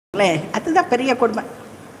அதுதான் பெரிய கொடுமை.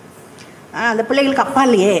 அந்த பிள்ளைகளுக்கு அப்பா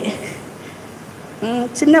இல்லையே,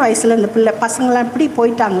 சின்ன வயசில் இந்த பசங்களாம் இப்படி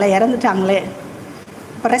போயிட்டாங்களே, இறந்துட்டாங்களே.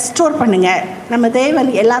 இப்போ ரெஸ்டோர் பண்ணுங்கள். நம்ம தேவன்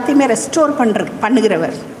எல்லாத்தையுமே ரெஸ்டோர்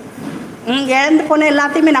பண்ணுகிறவர். இழந்து போன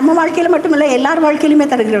எல்லாத்தையுமே நம்ம வாழ்க்கையில் மட்டும் இல்லை, எல்லார் வாழ்க்கையிலுமே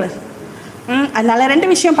தருகிறவர். அதனால்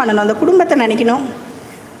 2 விஷயம் பண்ணணும். அந்த குடும்பத்தை நினைக்கணும்.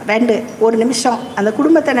 2 ஒரு நிமிஷம் அந்த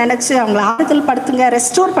குடும்பத்தை நினச்சி அவங்கள ஆறுதல் படுத்துங்க,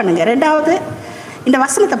 ரெஸ்டோர் பண்ணுங்கள். 2வது இந்த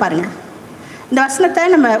வசனத்தை பாருங்கள். இந்த வசனத்தை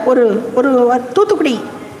நம்ம ஒரு ஒரு தூத்துக்குடி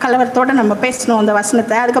கலவரத்தோடு நம்ம பேசணும். அந்த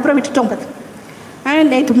வசனத்தை அதுக்கப்புறம் விட்டுட்டோம். பார்த்து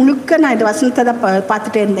நேற்று முழுக்க நான் இந்த வசனத்தை தான்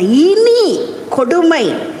பார்த்துட்டே இருந்தேன். இனி கொடுமை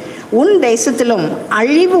உன் தேசத்திலும்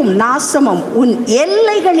அழிவும் நாசமும் உன்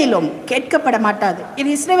எல்லைகளிலும் கேட்கப்பட மாட்டாது. இது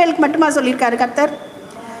இஸ்ரவேலுக்கு மட்டுமா சொல்லியிருக்காரு கர்த்தர்?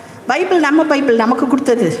 பைபிள் நம்ம பைபிள் நமக்கு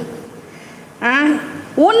கொடுத்தது.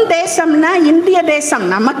 உன் தேசம்னா இந்திய தேசம்,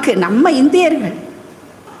 நமக்கு நம்ம இந்தியர்கள்.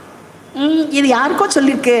 இது யாருக்கோ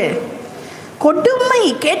சொல்லியிருக்கு. கொடுமை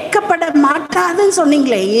கேட்கப்பட மாட்டாதுன்னு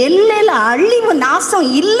சொன்னீங்களே, எல்லையில் அழிவு நாசம்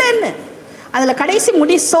இல்லைன்னு அதில் கடைசி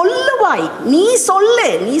முடி சொல்லுவாய். நீ சொல்லு,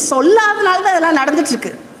 நீ சொல்லாதனால தான் அதெல்லாம் நடந்துட்டு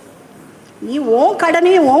இருக்கு. நீ ஓன்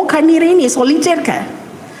கடனையும் ஓன் கண்ணீரையும் நீ சொல்லிட்டே இருக்க.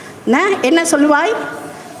 என்ன சொல்லுவாய்?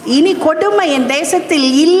 இனி கொடுமை என் தேசத்தில்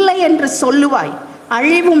இல்லை என்று சொல்லுவாய்,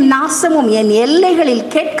 அழிவும் நாசமும் என் எல்லைகளில்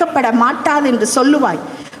கேட்கப்பட மாட்டாது என்று சொல்லுவாய்.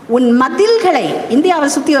 உன் மதில்களை, இந்தியாவை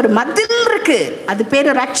சுற்றி ஒரு மதில் இருக்கு, அது பேர்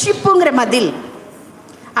ரட்சிப்புங்கிற மதில்.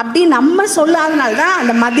 அப்படி நம்ம சொல்லாதனால்தான்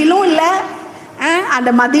அந்த மதிலும் இல்லை,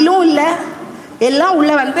 அந்த மதிலும் இல்லை, எல்லாம்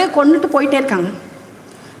உள்ள வந்து கொண்டுட்டு போயிட்டே இருக்காங்க.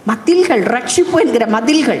 மதில்கள், ரட்சிப்பு என்கிற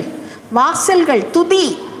மதில்கள், வாசல்கள், துதி.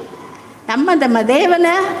 நம்ம அந்த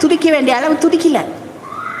தேவனை துதிக்க வேண்டிய அளவு துதிக்கல.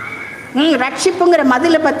 ரட்சிப்புங்கிற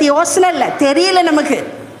மதிலை பற்றி யோசனை இல்லை, தெரியல நமக்கு.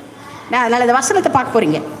 அதனால் இந்த வசனத்தை பார்க்க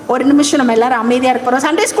போகிறீங்க. ஒரு நிமிஷம் நம்ம எல்லாரும் அமைதியாக இருக்க போகிறோம்.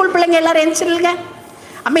 சண்டே ஸ்கூல் பிள்ளைங்க எல்லாரும் எழுந்திரிச்சிருங்க,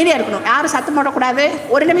 அமைதியாக இருக்கணும், யாரும் சத்தம் போடக்கூடாது.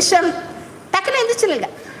 ஒரு நிமிஷம் டக்குன்னு எழுந்திரிச்சிருங்க.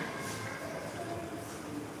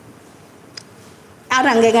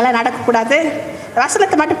 யாரும் அங்கெங்கெல்லாம் நடக்கக்கூடாது.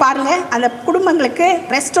 வசனத்தை மட்டும் பாருங்கள். அந்த குடும்பங்களுக்கு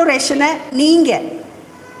ரெஸ்டோரேஷனை நீங்கள்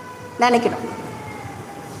நினைக்கணும்.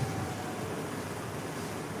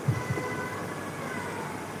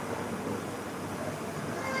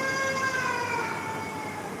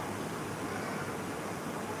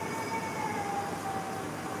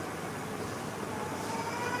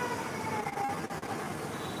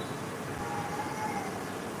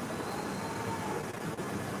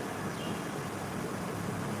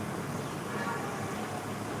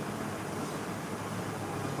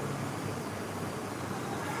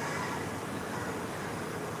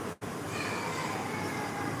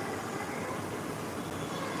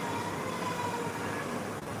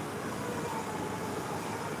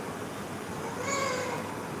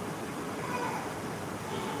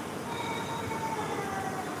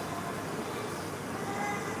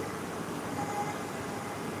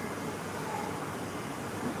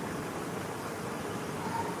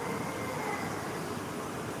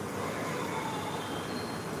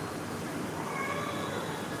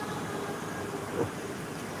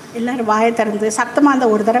 எல்லோரும் வாயை திறந்து சத்தமாக அந்த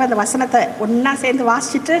ஒரு தடவை அந்த வசனத்தை ஒன்றா சேர்ந்து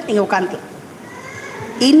வாசிச்சுட்டு நீங்கள் உட்காந்துக்கலாம்.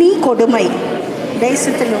 இனி கொடுமை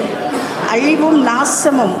தேசத்திலும் அழிவும்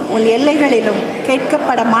நாசமும் உன் எல்லைகளிலும்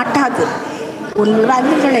கேட்கப்பட மாட்டாது. உன்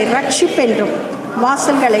வாசல்களை ரட்சிப்பென்றும்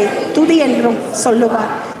வாசல்களை துதி என்றும்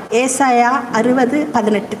சொல்லுவார். ஏசாயா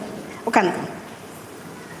 60:18. உட்காந்து.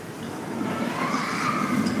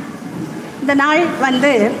 இந்த நாள்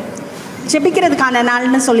வந்து ஜெபிக்கிறதுக்கான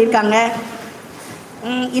நாள்னு சொல்லியிருக்காங்க.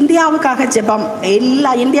 இந்தியாவுக்காக ஜெபம்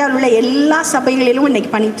இந்தியாவில் உள்ள எல்லா சபைகளிலும் இன்றைக்கி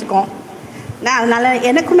பண்ணிகிட்ருக்கோம். அதனால்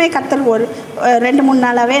எனக்குமே கர்த்தர் ஒரு 2-3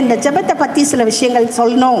 நாளாகவே இந்த ஜெபத்தை பற்றி சில விஷயங்கள்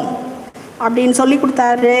சொல்லணும் அப்படின்னு சொல்லி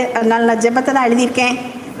கொடுத்தாரு. அதனால் நான் ஜெபத்தை தான் எழுதியிருக்கேன்.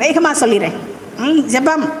 வேகமாக சொல்லிடுறேன்.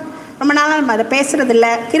 ஜெபம் ரொம்ப நாளாக நம்ம அதை பேசுகிறதில்ல.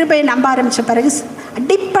 கிருபையை நம்ப ஆரம்பித்த பிறகு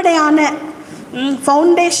அடிப்படையான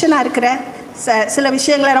ஃபவுண்டேஷனாக இருக்கிற சில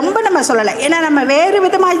விஷயங்களை ரொம்ப நம்ம சொல்லலை. ஏன்னா நம்ம வேறு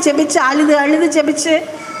விதமாக ஜெபிச்சு அழுது ஜெபிச்சு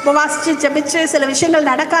உபவாசித்து ஜெபிச்சு சில விஷயங்கள்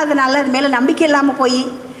நடக்காதனால அது மேலே நம்பிக்கை இல்லாமல் போய்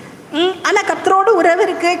ஆனால் கர்த்தரோடு உறவு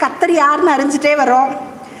இருக்குது, கர்த்தர் யாருன்னு அறிஞ்சிட்டே வரோம்.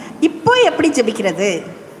 இப்போ எப்படி ஜெபிக்கிறது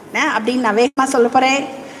அப்படின்னு நான் வேகமாக சொல்ல போகிறேன்.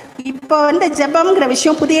 இப்போ வந்து ஜெபம்ங்கிற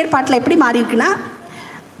விஷயம் புதிய ஏற்பாட்டில் எப்படி மாறி இருக்குன்னா,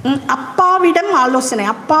 அப்பாவிடம் ஆலோசனை,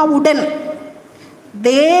 அப்பாவுடன்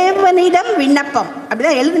தேவனிடம் விண்ணப்பம்,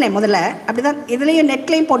 அப்படிதான் எழுதுனேன் முதல்ல. அப்படிதான் இதுலேயும்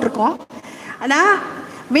நெட்லேயும் போட்டிருக்கோம். ஆனால்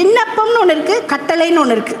விண்ணப்பம்னு ஒன்று இருக்குது, கட்டளைன்னு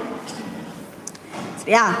ஒன்று இருக்குது.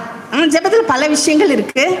 சரியா? ஜெபத்தில் பல விஷயங்கள்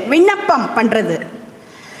இருக்குது. விண்ணப்பம் பண்ணுறது,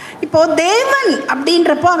 இப்போது தேவன்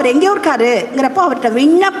அப்படின்றப்போ அவர் எங்கேயோ இருக்காருங்கிறப்போ அவர்கிட்ட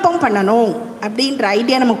விண்ணப்பம் பண்ணணும் அப்படின்ற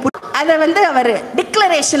ஐடியா நமக்கு அதை வந்து அவர்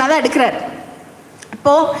டிக்ளரேஷனாக தான் எடுக்கிறார்.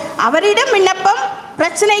 இப்போது அவரிடம் விண்ணப்பம்,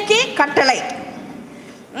 பிரச்சனைக்கு கட்டளை.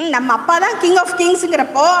 நம்ம அப்பா தான் கிங் ஆஃப்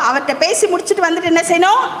கிங்ஸுங்கிறப்போ அவர்கிட்ட பேசி முடிச்சுட்டு வந்துட்டு என்ன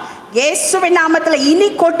செய்யணும்? இயேசுவின் நாமத்தில் இனி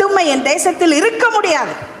கொடுமை என் தேசத்தில் இருக்க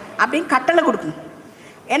முடியாது அப்படின்னு கட்டளை கொடுக்கணும்.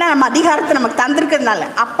 ஏன்னா நம்ம அதிகாரத்தை நமக்கு தந்திருக்கிறதுனால,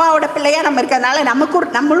 அப்பாவோட பிள்ளையாக நம்ம இருக்கிறதுனால,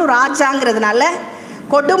 நம்மளும் ராஜாங்கிறதுனால,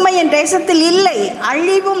 கொடுமை என் தேசத்தில் இல்லை,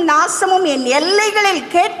 அழிவும் நாசமும் என் எல்லைகளில்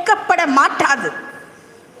கேட்கப்பட மாட்டாது.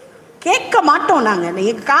 கேட்க மாட்டோம் நாங்கள்.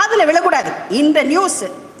 நீங்கள் காதில் விழக்கூடாது. இந்த நியூஸ்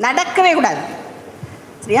நடக்கவே கூடாது.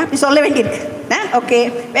 சரியா? அப்படி சொல்ல வேண்டியிருக்கு. ஓகே,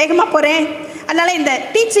 வேகமாக போகிறேன். அதனால் இந்த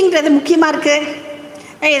டீச்சிங்கிறது முக்கியமாக இருக்குது.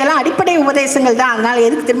 இதெல்லாம் அடிப்படை உபதேசங்கள் தான். அதனால்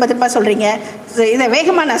எதுக்கு திரும்ப திரும்ப சொல்கிறீங்க? இதை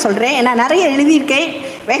வேகமாக நான் சொல்கிறேன். நான் நிறைய எழுதியிருக்கேன்,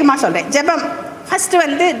 வேகமாக சொல்கிறேன். ஜெபம்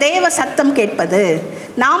ஃபஸ்ட்டு தேவ சத்தம் கேட்பது.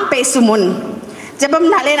 நாம் பேசும் முன்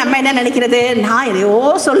ஜெபம்னாலே நம்ம என்ன நினைக்கிறது? நான் எதையோ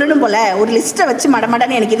சொல்லணும் போல், ஒரு லிஸ்ட்டை வச்சு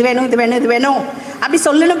மடமடன்னு எனக்கு இது வேணும் இது வேணும் இது வேணும் அப்படி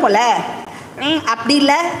சொல்லணும் போல். அப்படி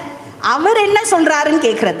இல்லை, அவர் என்ன சொல்கிறாருன்னு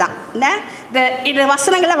கேட்குறது தான். இந்த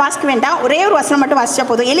வசனங்களை வாசிக்க வேண்டாம், ஒரே ஒரு வசனம் மட்டும் வாசித்தா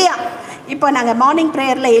போதும். எலியா, இப்போ நாங்கள் மார்னிங்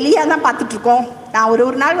ப்ரேயரில் எலியா தான் பார்த்துட்ருக்கோம். நான் ஒரு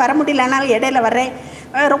நாள் வர முடியலனாலும் இடையில வர்றேன்.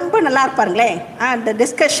 ரொம்ப நல்லா இருப்பாருங்களே இந்த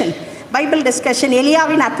டிஸ்கஷன், பைபிள் டிஸ்கஷன்,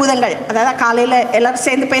 எலியாவின் அற்புதங்கள். அதாவது காலையில் எல்லோரும்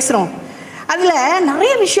சேர்ந்து பேசுகிறோம். அதில்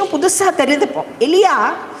நிறைய விஷயம் புதுசாக தெரியுதுப்போம். எலியா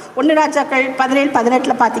 1 ராஜாக்கள்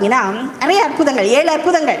 17-18 பார்த்தீங்கன்னா நிறைய அற்புதங்கள், 7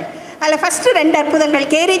 அற்புதங்கள். அதில் ஃபஸ்ட்டு 2 அற்புதங்கள்,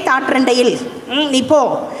 கேரி தாற்றண்டையில் நீ போ,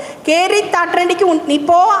 கேரி தாற்றண்டைக்கு நீ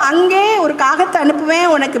போ, அங்கே ஒரு காகத்தை அனுப்புவேன்,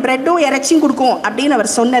 உனக்கு பிரெட்டும் இறைச்சியும் கொடுக்கும் அப்படின்னு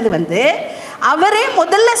அவர் சொன்னது அவரே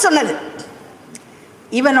முதல்ல சொன்னது.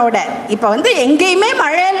 இவனோட இப்போ எங்கேயுமே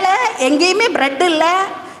மழை இல்லை, எங்கேயுமே பிரெட் இல்லை,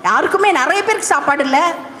 யாருக்குமே நிறைய பேருக்கு சாப்பாடு இல்லை.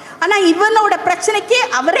 ஆனால் இவனோட பிரச்சனைக்கு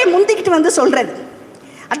அவரே முந்திக்கிட்டு சொல்கிறது.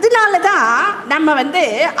 அதனால தான் நம்ம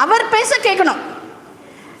அவர் பேச கேட்கணும்.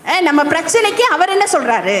 நம்ம பிரச்சனைக்கு அவர் என்ன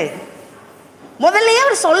சொல்கிறாரு முதல்லையே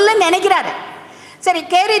அவர் சொல்ல நினைக்கிறாரு. சரி,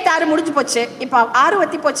 கேரி தாறு முடிஞ்சு போச்சு, இப்போ ஆறு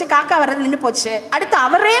வத்தி போச்சு, காக்கா வர்றது நின்று போச்சு. அடுத்து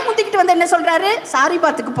அவரே முந்திக்கிட்டு என்ன சொல்கிறாரு?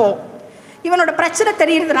 சாரிபாத்துக்கு போ. இவனோட பிரச்சனை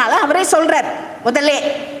தெரியுறதுனால அவரே சொல்கிறார் முதல்லே.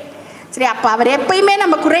 சரி, அப்போ அவர் எப்பயுமே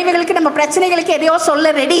நம்ம குறைவுகளுக்கு, நம்ம பிரச்சனைகளுக்கு எதையோ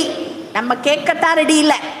சொல்ல ரெடி, நம்ம கேட்கத்தான் ரெடி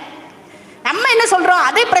இல்லை. நம்ம என்ன சொல்கிறோம்?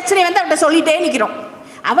 அதே பிரச்சனை அவர்கிட்ட சொல்லிட்டே நிற்கிறோம்.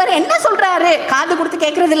 அவர் என்ன சொல்கிறாரு காது கொடுத்து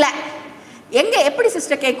கேட்குறது இல்லை. எங்கே எப்படி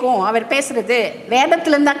சிஸ்டர் கேட்கும்? அவர் பேசுகிறது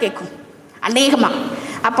வேதத்துலேருந்து தான் கேட்கும் அநேகமாக.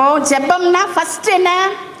 அப்போது ஜெபம்னா ஃபஸ்ட்டு என்ன?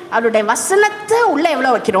 அவருடைய வசனத்தை உள்ளே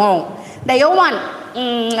எவ்வளோ வைக்கிறோம். இந்த யோவான்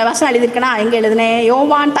வசனம் எழுதியிருக்கேன்னா எங்கே எழுதுனேன்?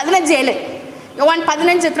 யோவான் 15:7. யோவான்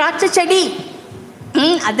 15 திராட்சை செடி,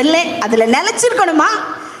 அதில் நிலைச்சிருக்கணுமா?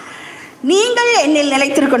 நீங்கள் என்னில்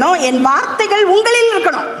நிலைத்திருக்கணும், என் வார்த்தைகள் உங்களில்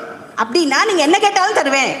இருக்கணும். அப்படின்னா நீங்கள் என்ன கேட்டாலும்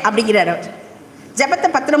தருவேன் அப்படிங்கிறார் அவர். ஜெபத்தை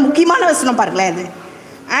பற்றின முக்கியமான வசனம் பாருங்களேன் அது.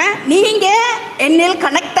 நீங்கள் என்னில்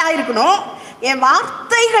கனெக்ட் ஆகிருக்கணும், என்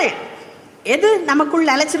வார்த்தைகள் எது நமக்குள்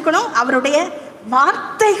நிலைச்சிருக்கணும்? அவருடைய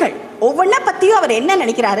வார்த்தைகள். ஒவ்வொன்றை பற்றியும் அவர் என்ன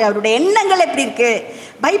நினைக்கிறாரு, அவருடைய எண்ணங்கள் எப்படி இருக்குது.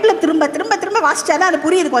 பைபிளை திரும்ப திரும்ப திரும்ப வாசிச்சாதான் அது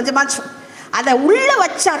புரியுது கொஞ்சமாச்சும். அதை உள்ளே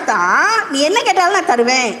வச்சாதான் நீ என்ன கேட்டாலும் நான்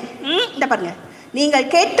தருவேன். இந்த பாருங்க, நீங்கள்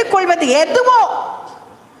கேட்டுக்கொள்வது எதுவோ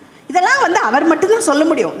இதெல்லாம் அவர் மட்டும்தான் சொல்ல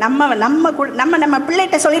முடியும். நம்ம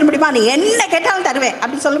பிள்ளைகிட்ட சொல்லிட முடியுமா? நீ என்ன கேட்டாலும் தருவேன்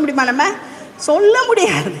அப்படின்னு சொல்ல முடியுமா? நம்ம சொல்ல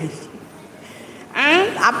முடியாது.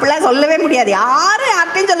 அப்படிலாம் சொல்லவே முடியாது. யாரும்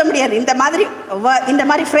யார்ட்டையும் சொல்ல முடியாது. இந்த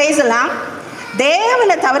மாதிரி ஃப்ரேஸ் எல்லாம்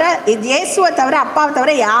தேவனை தவிர, இயேசுவை தவிர, அப்பாவை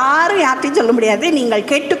தவிர யாரும் யார்ட்டையும் சொல்ல முடியாது. நீங்கள்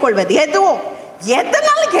கேட்டுக்கொள்வது எதுவோ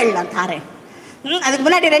எதனாலும் கேள்லாம் தாரேன். அதுக்கு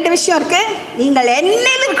முன்னாடி 2 விஷயம் இருக்கு. நீங்கள்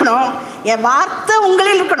என்னில் இருக்கணும், என் வார்த்தை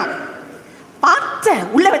உங்களில் இருக்கணும். வார்த்தை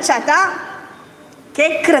உள்ள வச்சாதான்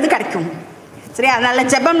கேட்கறது கிடைக்கும். சரி, அதனால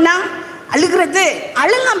ஜெபம்னா அழுகிறது,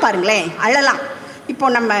 அழலாம் பாருங்களேன், அழலாம். இப்போ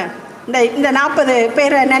நம்ம இந்த 40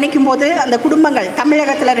 பேரை நினைக்கும் போது அந்த குடும்பங்கள்,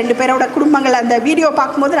 தமிழகத்தில் 2 பேரோட குடும்பங்கள் அந்த வீடியோ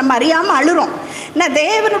பார்க்கும்போது நம்ம அறியாமல் அழுறோம். ஏன்னா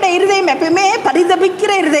தேவனுடைய இருதயம் எப்பயுமே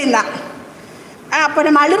பரிதபிக்கிற இருதயம் தான். அப்போ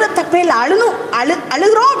நம்ம அழுகிற தப்பையில்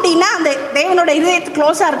அழுகிறோம் அப்படின்னா அந்த தேவனோட இதயத்துக்கு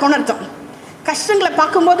க்ளோஸாக இருக்கும்னு அர்த்தம். கஷ்டங்களை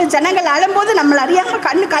பார்க்கும்போது, ஜனங்கள் அழும்போது நம்மளை அறியாமல்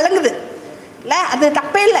கண்ணு கலங்குது இல்லை, அது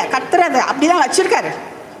தப்பே இல்லை. கத்துறது அப்படி தான் வச்சுருக்காரு.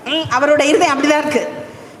 அவரோட இருதயம் அப்படி தான் இருக்குது.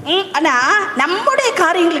 ஆனால் நம்முடைய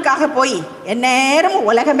காரியங்களுக்காக போய் எந்நேரமும்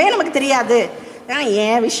உலகமே நமக்கு தெரியாது,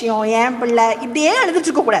 ஏன் விஷயம், ஏன் பிள்ளை, இப்படியே எழுதிட்டு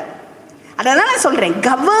இருக்கக்கூடாது. அதனால் நான் சொல்கிறேன்,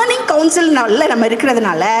 கவர்னிங் கவுன்சில் நம்ம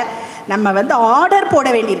இருக்கிறதுனால நம்ம ஆர்டர் போட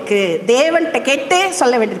வேண்டியிருக்கு, தேவன்கிட்ட கேட்டு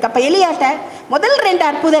சொல்ல வேண்டியிருக்கு. அப்போ எலியாட்ட முதல் 2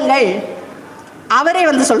 அற்புதங்கள் அவரே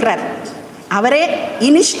சொல்கிறார். அவரே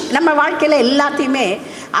நம்ம வாழ்க்கையில் எல்லாத்தையுமே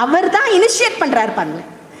அவர் தான் இனிஷியேட் பண்ணுறாரு பாருங்க.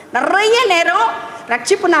 நிறைய நேரம்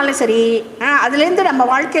ரட்சிப்புனாலும் சரி, அதுலேருந்து நம்ம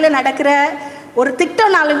வாழ்க்கையில் நடக்கிற ஒரு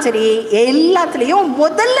திட்டம்னாலும் சரி, எல்லாத்துலேயும்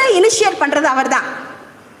முதல்ல இனிஷியேட் பண்ணுறது அவர் தான்.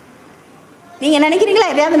 நீங்கள்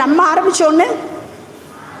நினைக்கிறீங்களா எதையாவது நம்ம ஆரம்பித்தோன்னு?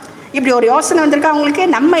 இப்படி ஒரு யோசனை வந்திருக்கா உங்களுக்கு?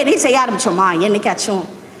 நம்ம எதையும் செய்ய ஆரம்பித்தோமா என்னைக்காச்சும்?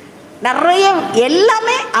 நிறைய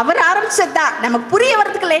எல்லாமே அவர் ஆரம்பிச்சது தான். நமக்கு புரிய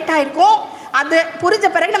வரதுக்கு லேட் ஆகிருக்கும். அது புரிஞ்ச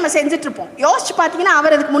பிறகு நம்ம செஞ்சிட்ருப்போம். யோசிச்சு பார்த்தீங்கன்னா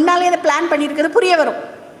அவர் அதுக்கு முன்னாலே அதை பிளான் பண்ணியிருக்கிறது புரிய வரும்.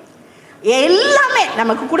 எல்லாமே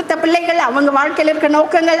நமக்கு கொடுத்த பிள்ளைகள், அவங்க வாழ்க்கையில் இருக்க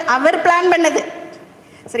நோக்கங்கள் அவர் பிளான் பண்ணது.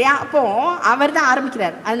 சரியா? அப்போ அவர் தான்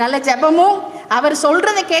ஆரம்பிக்கிறார். அதனால ஜெபமும் அவர்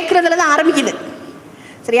சொல்றதை கேட்கறதுல தான் ஆரம்பிக்குது.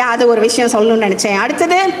 சரியா? அது ஒரு விஷயம் சொல்லணும்னு நினைச்சேன்.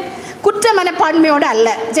 அடுத்தது, குற்ற மனப்பான்மையோடு அல்ல.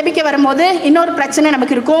 ஜெபிக்க வரும்போது இன்னொரு பிரச்சனை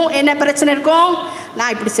நமக்கு இருக்கும். என்ன பிரச்சனை இருக்கும்?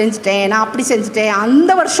 நான் இப்படி செஞ்சுட்டேன், நான் அப்படி செஞ்சுட்டேன்,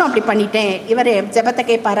 அந்த வருஷம் அப்படி பண்ணிட்டேன், இவர் ஜெபத்தை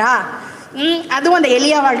கேட்பாரா? அதுவும் அந்த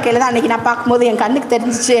எலியா வாழ்க்கையில் தான் அன்றைக்கி நான் பார்க்கும்போது என் கண்ணுக்கு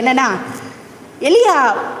தெரிஞ்சிச்சு. என்னென்னா, எலியா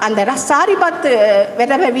அந்த சாரிபாத்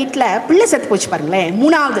விதவை வீட்டில் பிள்ளை செத்து போச்சு பாருங்களேன்.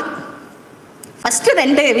 3வது ஃபஸ்ட்டு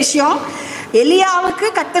 2 விஷயம் எலியாவுக்கு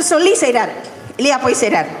கர்த்தர் சொல்லி செய்கிறார். எலியா போய்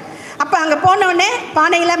செய்கிறார். அப்போ அங்கே போனோடனே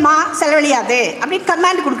பானையில் செலவழியாது அப்படின்னு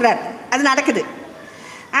கமாண்ட் கொடுக்குறாரு. அது நடக்குது.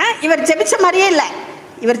 இவர் ஜெபிச்ச மாதிரியே இல்லை.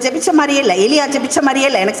 எலியா ஜெபிச்ச மாதிரியே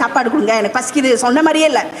இல்லை. எனக்கு சாப்பாடு கொடுங்க, எனக்கு பசிக்குது சொன்ன மாதிரியே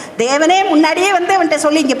இல்லை. தேவனே முன்னாடியே வந்து அவன்கிட்ட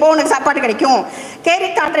சொல்லி, இங்கே போ, உனக்கு சாப்பாடு கிடைக்கும், கேரி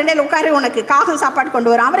தாட்டுறேன் உட்காரு, உனக்கு காகம் சாப்பாடு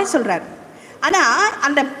கொண்டு வரும், அவரே சொல்கிறார். ஆனால்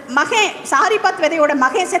அந்த மகன், சாரிபாத் விதையோட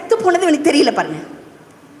மகன் செத்து போனது எனக்கு தெரியல பாருங்க.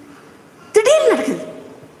 திடீர்னு நடக்குது.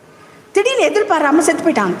 திடீர்னு எதிர்பாராம செத்து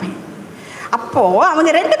போயிட்டான் பையன். அப்போ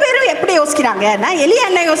அவங்க 2 பேரும் எப்படி யோசிக்கிறாங்கன்னா, எலியா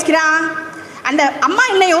என்ன யோசிக்கிறான், அந்த அம்மா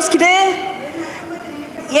என்ன யோசிக்குது,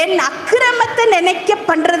 என் அக்கிரமத்தை நினைக்க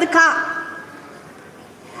பண்றதுக்கா.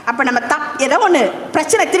 அப்ப நம்ம ஏதோ ஒன்று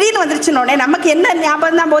பிரச்சனை திடீர்னு வந்துருச்சுன்னொடனே நமக்கு என்ன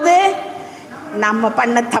ஞாபகம் தான் போது, நம்ம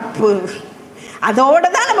பண்ண தப்பு. அதோட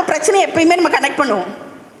தான் நம்ம பிரச்சனையை எப்பயுமே நம்ம கனெக்ட் பண்ணுவோம்.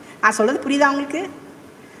 நான் சொல்றது புரியுதா உங்களுக்கு?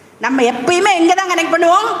 நம்ம எப்பயுமே எங்கே தான் கனெக்ட்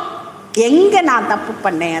பண்ணுவோம்? எங்கே நான் தப்பு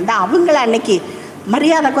பண்ணேன், அந்த அவங்கள அன்னைக்கு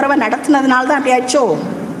மரியாதை குறைவை நடத்துனதுனால தான் அப்படி ஆயிடுச்சோ,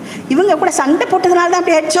 இவங்க கூட சண்டை போட்டதுனால தான்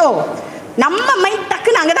அப்படி ஆயிடுச்சோ, நம்ம மைண்ட்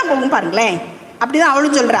டக்குன்னு அங்கே தான் போகும் பாருங்களேன். அப்படி தான்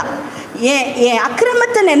அவளும் சொல்கிறா. என்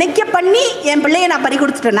அக்கிரமத்தை நினைக்க பண்ணி என் பிள்ளையை நான் பறி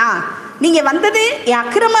கொடுத்துட்டேனா, நீங்கள் வந்தது என்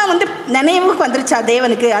அக்கிரமம் வந்து நினைவுக்கு வந்துருச்சா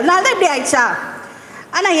தேவனுக்கு, அதனால தான் இப்படி ஆயிடுச்சா.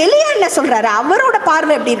 ஆனால் எலியா என்ன சொல்கிறாரு, அவரோட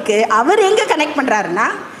பார்வை எப்படி இருக்குது, அவர் எங்கே கனெக்ட் பண்ணுறாருன்னா,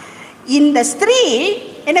 இந்த ஸ்திரீ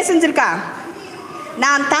என்ன செஞ்சுருக்கா,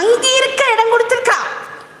 நான் தங்கி இருக்க இடம் கொடுத்துருக்கா.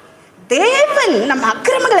 தேவன் நம்ம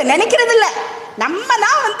அக்கிரமங்களை நினைக்கிறது இல்லை. நம்ம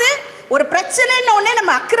தான் வந்து ஒரு பிரச்சனைன்னு உடனே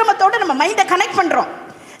நம்ம அக்கிரமத்தோட நம்ம மைண்டை கனெக்ட் பண்ணுறோம்.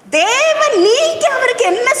 தேவன் நீங்க அவருக்கு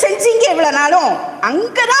என்ன செஞ்சீங்க இவ்வளவு நாளும்,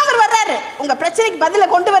 அங்கதான் அவர் வர்றாரு உங்க பிரச்சனைக்கு பதில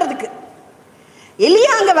கொண்டு வர்றதுக்கு.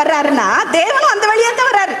 எலியா அங்க வர்றாருன்னா தேவனும் அந்த வழியா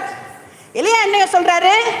தான் வர்றாரு. எலியா என்ன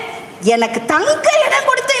சொல்றாரு, எனக்கு தங்க இடம்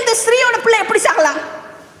கொடுத்த இந்த ஸ்திரீயோட பிள்ளை எப்படி சாகலாம்?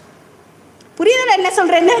 புரியுதுல என்ன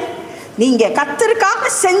சொல்றேன்னு? நீங்க கர்த்தருக்காக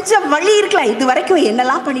செஞ்ச வழி இருக்கலாம். இது வரைக்கும்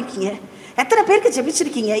என்னெல்லாம் பண்ணிருக்கீங்க, எத்தனை பேருக்கு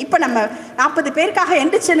ஜெபிச்சிருக்கீங்க. இப்ப நம்ம 40 பேருக்காக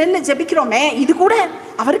எந்திரிச்சு நின்று ஜெபிக்கிறோமே, இது கூட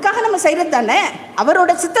அவருக்காக நம்ம செய்யறது தானே,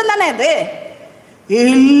 அவரோட சித்தம் தானே அது.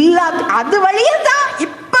 எல்லா அது வழியா தான்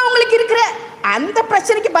இப்ப உங்களுக்கு இருக்கிற அந்த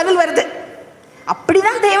பிரச்சனைக்கு பதில் வருது.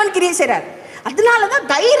 அப்படிதான் தேவன் கிரியை செய்றார். அதனாலதான்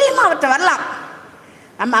தைரியமா அவர்கிட்ட வரலாம்.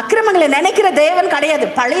 நம்ம அக்கிரமங்களை நினைக்கிற தேவன் கிடையாது.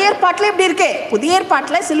 பழைய ஏற்பாட்டில் எப்படி இருக்கு, புதிய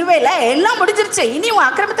ஏற்பாட்டில் சிலுவையில் எல்லாம் முடிஞ்சிருச்சு, இனி உன்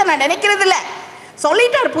அக்கிரமத்தை நான் நினைக்கிறது இல்லை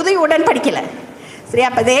சொல்லிட்டார், புதிய உடன்படிக்கல. சரி,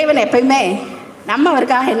 அப்போ தேவன் எப்பயுமே நம்ம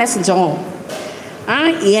அவருக்காக என்ன செஞ்சோம்,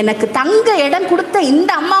 எனக்கு தங்க இடம் கொடுத்த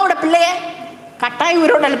இந்த அம்மாவோட பிள்ளைய கட்டாயம்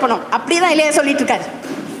உயிரோடு எழுப்பணும், அப்படிதான் இல்லையா சொல்லிட்டு இருக்காரு.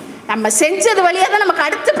 நம்ம செஞ்சது வழியாக தான் நமக்கு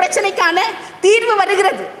அடுத்த பிரச்சனைக்கான தீர்வு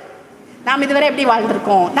வருகிறது. நாம் இதுவரை எப்படி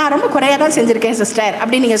வாழ்ந்திருக்கோம், நான் ரொம்ப குறையாக தான் செஞ்சுருக்கேன் சிஸ்டர்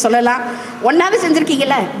அப்படின்னு நீங்கள் சொல்லலாம். ஒன்றாவது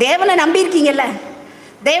செஞ்சுருக்கீங்கல்ல, தேவனை நம்பியிருக்கீங்கல்ல,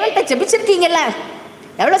 தேவன்கிட்ட ஜெபிச்சிருக்கீங்கல்ல,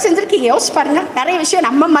 எவ்வளோ செஞ்சுருக்கீங்க யோசிச்சு பாருங்க. நிறைய விஷயம்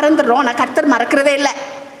நம்ம மறந்துடுறோம். நான் கர்த்தர் மறக்கிறதே இல்லை.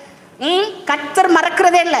 கர்த்தர்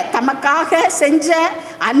மறக்கிறதே இல்லை. தமக்காக செஞ்ச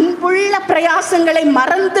அன்புள்ள பிரயாசங்களை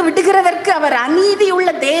மறந்து விடுகிறதற்கு அவர் அநீதி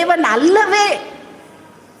உள்ள தேவன் அல்லவே.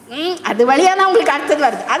 அது வழியாக தான் உங்களுக்கு அடுத்தது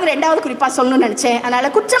வருது. அது 2வது குறிப்பாக சொல்லணும்னு நினச்சேன்.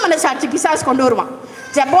 அதனால் குற்ற மனசாட்சி பிசாசு கொண்டு வருவான்.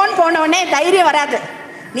 ஜெபோன் போனவொடனே தைரியம் வராது.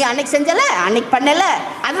 நீ அன்னைக்கு செஞ்சல, அன்னைக்கு பண்ணல,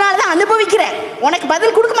 அதனால தான் அனுபவிக்கிற, உனக்கு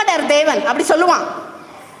பதில் கொடுக்க மாட்டார் தேவன் அப்படி சொல்லுவான்.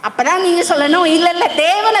 அப்பதான் நீங்க சொல்லணும், இல்ல இல்ல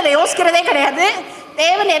தேவன் அதை யோசிக்கிறதே கிடையாது.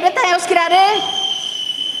 தேவன் என்னத்தான் யோசிக்கிறாரு,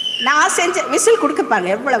 நான் செஞ்ச விசில் கொடுக்கப்பாங்க,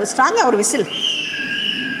 எவ்வளவு ஸ்ட்ராங்கா ஒரு விசில்.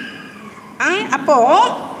 அப்போ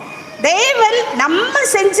தேவன் நம்ம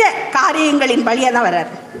செஞ்ச காரியங்களின் வழியா தான்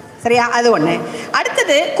வர்றாரு. சரியா? அது ஒண்ணு.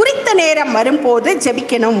 அடுத்தது, குறித்த நேரம் வரும்போது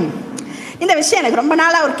ஜெபிக்கணும். இந்த விஷயம் எனக்கு ரொம்ப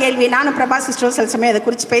நாளாக ஒரு கேள்வி. நானும் பிரபா சிஸ்டரும் சில சமயம் அதை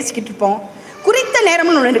குறித்து பேசிக்கிட்டு இருப்போம். குறித்த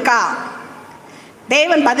நேரம்னு ஒன்று இருக்கா?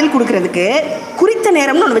 தேவன் பதில் கொடுக்கறதுக்கு குறித்த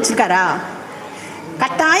நேரம்னு ஒன்று வச்சுருக்காரா?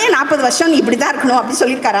 கட்டாயம் 40 வருஷம் நீ இப்படி தான் இருக்கணும் அப்படி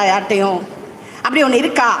சொல்லியிருக்காரா யார்ட்டையும்? அப்படி ஒன்று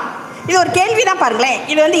இருக்கா? இது ஒரு கேள்வி தான் பாருங்களேன்.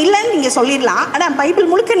 இது வந்து இல்லைன்னு நீங்கள் சொல்லிடலாம், ஆனால்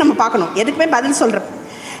பைபிள் முழுக்க நம்ம பார்க்கணும், எதுக்குமே பதில் சொல்கிறேன்.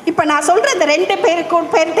 இப்போ நான் சொல்கிற இந்த 2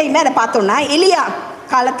 பேர்கிட்டையுமே அதை பார்த்தோம்னா, எலியா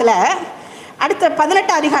காலத்தில் அடுத்த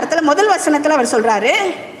 18 அதிகாரத்தில் முதல் வசனத்தில் அவர் சொல்கிறாரு,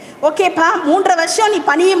 ஓகேப்பா 3.5 வருஷம் நீ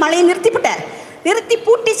பனியை மழையை நிறுத்தி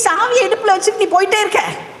பூட்டி சாவியை இடுப்பில் வச்சுட்டு நீ போயிட்டே இருக்க.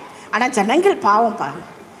 ஆனால் ஜனங்கள் பாவம்ப்பா,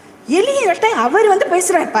 எலியிட்ட அவர் வந்து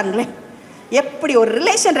பேசுகிறாரு பாருங்களேன். எப்படி ஒரு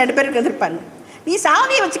ரிலேஷன் 2 பேருக்கு வந்துருப்பாங்க. நீ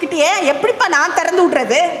சாவியை வச்சுக்கிட்டே எப்படிப்பா நான் திறந்து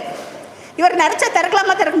விட்றது? இவர் நினச்சா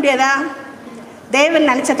திறக்கலாமா திறக்க முடியாதா? தேவன்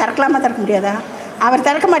நினச்சா திறக்கலாமா திறக்க முடியாதா? அவர்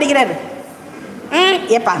திறக்க மாட்டேங்கிறாரு.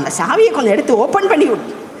 ஏப்பா அந்த சாவியை கொஞ்சம் எடுத்து ஓப்பன் பண்ணி விடு.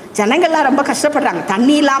 ஜனங்கள்லாம் ரொம்ப கஷ்டப்படுறாங்க,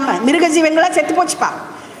 தண்ணி இல்லாமல் மிருக ஜீவங்களாம் செத்து போச்சுப்பா.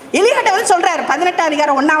 எலியாட்ட வந்து சொல்கிறாரு 18ஆம்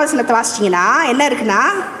அதிகாரம் 1ஆம் வசனத்தை வாசிச்சிங்கன்னா என்ன இருக்குன்னா,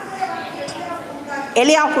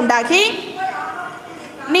 எலியாவுக்கு உண்டாகி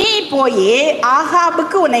நீ போய்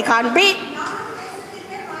ஆகாபுக்கு உன்னை காண்பி,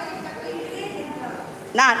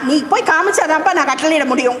 நீ போய் காமிச்சாதான்ப்பா நான் கட்டளையிட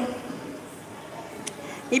முடியும்.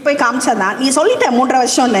 நீ போய் காமிச்சாதான். நீ சொல்லிட்ட 3.5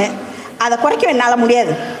 வருஷம்னு, அதை குறைக்க என்னால்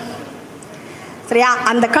முடியாது. சரியா?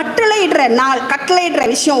 அந்த கட்டளையிடுற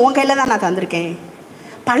விஷயம் உன் கையில் தான் நான் தந்திருக்கேன்.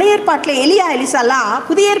 பழைய ஏற்பாட்டில் எலியா எலிசாலாம்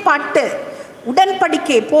புதிய ஏற்பாட்டு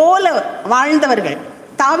உடன்படிக்கை போல வாழ்ந்தவர்கள்.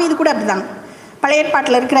 தாவீது கூட அப்படிதான். பழைய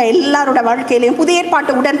ஏற்பாட்டில் இருக்கிற எல்லாரோட வாழ்க்கையிலையும் புதிய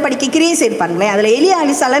ஏற்பாட்டு உடன்படிக்கை கிரியை செய்ப்பாங்களே, அதில் எலியா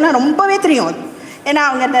எலிசாலாம் ரொம்பவே தெரியும். ஏன்னா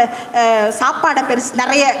அவங்க அந்த சாப்பாடை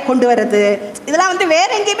நிறைய கொண்டு வர்றது இதெல்லாம் வந்து வேற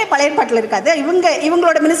எங்கேயுமே பழைய ஏற்பாட்டில் இருக்காது.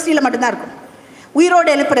 இவங்களோட மினிஸ்ட்ரியில் மட்டும்தான் இருக்கும். உயிரோடு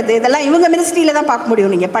எழுப்புறது இதெல்லாம் இவங்க மினிஸ்ட்ரியில் தான் பார்க்க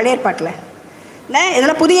முடியும் நீங்கள் பழைய ஏற்பாட்டில்.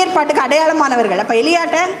 இதெல்லாம் புதிய ஏற்பாட்டுக்கு அடையாளமானவர்கள். அப்போ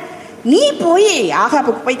எலியாட்ட நீ போய்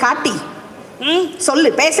ஆகாபுக்கு போய் காட்டி சொல்லு,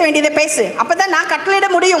 பேச வேண்டியதை பேசு, அப்போ தான் நான் கட்டளையிட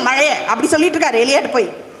முடியும் மழையை, அப்படி சொல்லிட்டு இருக்காரு எலியாட்ட போய்.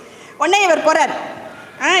 உடனே இவர் போகிறார்.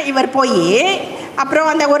 இவர் போய் அப்புறம்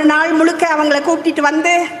அந்த ஒரு நாள் முழுக்க அவங்கள கூப்பிட்டு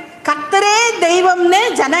வந்து கர்த்தரே தெய்வம்னு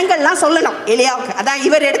ஜனங்கள்லாம் சொல்லணும் எலியாவுக்கு. அதான்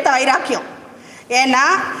இவர் எடுத்த வைராக்கியம். ஏன்னா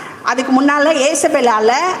அதுக்கு முன்னால்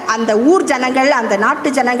ஏசபேலால் அந்த ஊர் ஜனங்கள், அந்த நாட்டு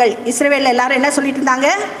ஜனங்கள், இஸ்ரவேல் எல்லாரும் என்ன சொல்லிட்டு இருந்தாங்க,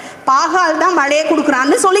 பாகால் தான் மழையை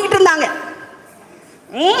கொடுக்குறான்னு சொல்லிக்கிட்டு இருந்தாங்க.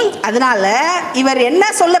 அதனால இவர் என்ன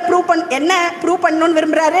ப்ரூவ் பண்ணணும்னு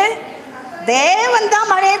விரும்புகிறாரு, தேவன் தான்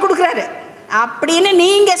மழையை கொடுக்குறாரு அப்படின்னு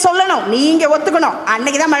நீங்கள் சொல்லணும், நீங்கள் ஒத்துக்கணும்,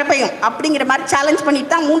 அன்னைக்கு தான் மழை பெய்யும் அப்படிங்கிற மாதிரி சேலஞ்ச்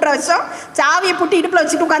பண்ணிட்டு தான் 3.5 வருஷம் சாவியை புட்டி இடுப்பில்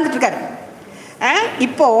வச்சுட்டு உட்காந்துட்டு இருக்காரு.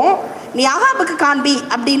 இப்போது நீ ஆகாபுக்கு காண்பி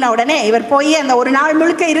அப்படின்ன உடனே இவர் போய் அந்த ஒரு நாள்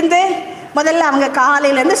முழுக்க இருந்து முதல்ல அவங்க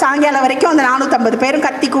காலையிலேருந்து சாயங்காலம் வரைக்கும் அந்த 450 பேரும்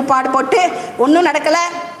கத்தி கூப்பாடு போட்டு ஒன்றும் நடக்கலை.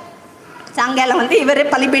 சாயங்காலம் வந்து இவர்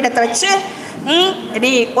பலிபீடத்தை வச்சு நீ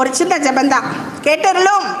ஒரு சின்ன ஜபந்தான்,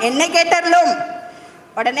 கேட்டறலும் என்னை கேட்டறலும்.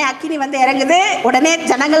 உடனே அக்கினி வந்து இறங்குது. உடனே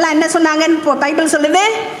ஜனங்கள்லாம் என்ன சொன்னாங்கன்னு பைபிள் சொல்லுது,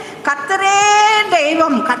 கர்த்தரே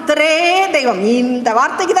தெய்வம், கர்த்தரே தெய்வம். இந்த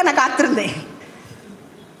வார்த்தைக்கு தான் நான் காத்திருந்தேன்,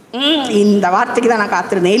 இந்த வார்த்தைக்கு தான் நான்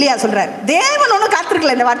காத்திருந்தேன். எலியா சொல்றாரு, தேவன் ஒன்றும்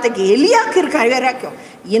காத்திருக்கல இந்த வார்த்தைக்கு, எலியாவுக்கு இருக்க வைராக்கியம்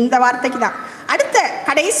இந்த வார்த்தைக்கு தான். அடுத்த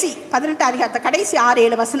கடைசி 18ஆம் அதிகாரத்தை கடைசி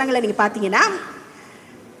 6-7 வசனங்களை நீங்க பார்த்தீங்கன்னா,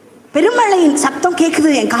 பெருமழையின் சத்தம்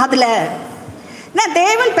கேட்குது என் காதுல.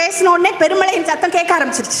 தேவன் பேசின உடனே பெருமழையின் சத்தம் கேட்க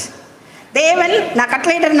ஆரம்பிச்சிருச்சு. தேவன் நான்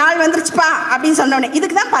கட்டளையிடுற நாள் வந்துருச்சுப்பா அப்படின்னு சொன்னோடனே,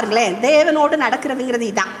 இதுக்கு தான் பாருங்களேன் தேவனோடு நடக்கிறதுங்கிறது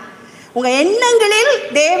இதுதான். உங்க எண்ணங்களில்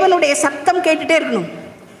தேவனுடைய சத்தம் கேட்டுட்டே இருக்கணும்.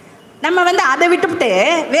 நம்ம வந்து அதை விட்டுவிட்டு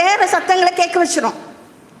வேற சத்தங்களை கேட்க வச்சிடும்.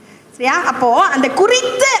 சரியா? அப்போ அந்த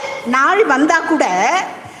குறித்த நாள் வந்தா கூட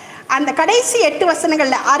அந்த கடைசி 8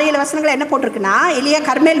 வசனங்கள்ல 6-7 வசனங்கள் என்ன போட்டிருக்குன்னா, எலியா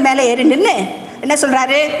கர்மேல் மேலே ஏறி நின்று என்ன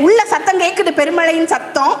சொல்றாரு, உள்ள சத்தம் கேட்குது பெருமழையின்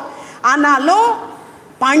சத்தம், ஆனாலும்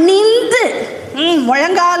பணிந்து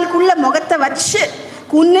முழங்காலுக்குள்ள முகத்தை வச்சு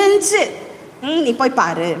குனிஞ்சு நீ போய்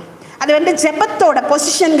பாரு. அது வந்து ஜெபத்தோட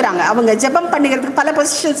பொசிஷன்ங்கிறாங்க. அவங்க ஜெபம் பண்ணுகிறதுக்கு பல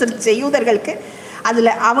பொசிஷன்ஸ் இருந்துச்சு யூதர்களுக்கு.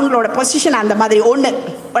 அதில் அவங்களோட பொசிஷன் அந்த மாதிரி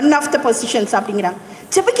ஒன் ஆஃப் த பொசிஷன்ஸ் அப்படிங்கிறாங்க.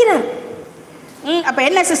 ஜெபிக்கிறார். அப்போ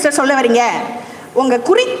என்ன சிஸ்டர் சொல்ல வரீங்க, உங்கள்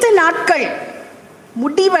குறித்த நாட்கள்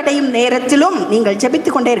முடிவடையும் நேரத்திலும் நீங்கள்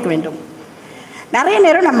ஜெபித்து கொண்டே இருக்க வேண்டும். நிறைய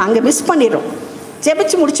நேரம் நம்ம அங்கே மிஸ் பண்ணிடுறோம்,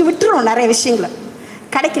 ஜெபிச்சு முடிச்சு விட்டுறோம். நிறைய விஷயங்களை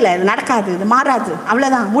கிடைக்கல, இது நடக்காது, இது மாறாது,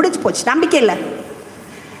 அவ்வளோதான் முடிஞ்சு போச்சு, நம்பிக்கை இல்லை.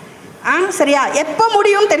 சரியா? எப்போ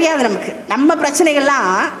முடியும் தெரியாது நமக்கு. நம்ம பிரச்சனைகள்லாம்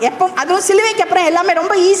எப்போ, அதுவும் சிலுவைக்கு அப்புறம் எல்லாமே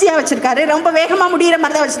ரொம்ப ஈஸியாக வச்சுருக்காரு, ரொம்ப வேகமாக முடிகிற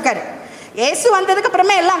மாதிரி தான் வச்சுருக்காரு. ஏசு வந்ததுக்கு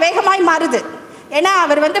அப்புறமே எல்லாம் வேகமாய் மாறுது. ஏன்னா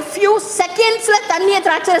அவர் வந்து ஃபியூ செகண்ட்ஸில் தண்ணியை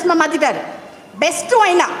திராட்சரசமாக மாற்றிட்டார். பெஸ்ட்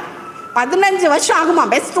ஒயினா 15 வருஷம் ஆகுமா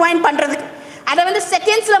பெஸ்ட் ஒயின் பண்ணுறதுக்கு. அதை வந்து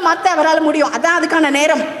செகண்ட்ஸில் மாற்ற அவரால் முடியும். அதான் அதுக்கான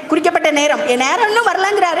நேரம், குறிக்கப்பட்ட நேரம். என் நேரம் இன்னும்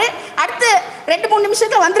வரலாங்கிறாரு, அடுத்து 2-3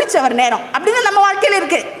 நிமிஷத்தில் வந்துருச்சு அவர் நேரம். அப்படின்னு நம்ம வாழ்க்கையில்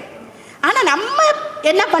இருக்குது. ஆனால் நம்ம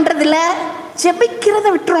என்ன பண்ணுறதில்ல, ஜெபிக்கிறத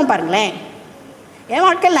விட்டுறோம். பாருங்களேன், என்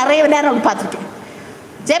வாழ்க்கையில் நிறைய நேரம் அப்படி பார்த்துருக்கேன்.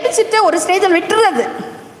 ஜெபிச்சுட்டு ஒரு ஸ்டேஜில் விட்டுறது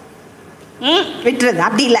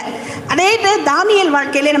அப்படி இல்லை. அதே தானியேல்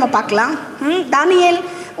வாழ்க்கையிலே நம்ம பார்க்கலாம். தானியேல்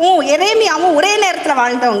எரேமியாவும் ஒரே நேரத்தில்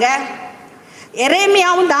வாழ்ந்தவங்க.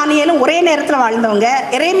 எரேமியாவும் தானியேலும் ஒரே நேரத்தில் வாழ்ந்தவங்க.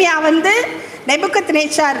 எரேமியா வந்து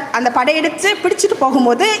நேபுக்கத்நேச்சார் அந்த படையெடுத்து பிடிச்சிட்டு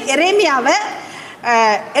போகும்போது எரேமியாவை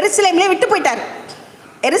எருசலேம்லேயே விட்டு போயிட்டார்.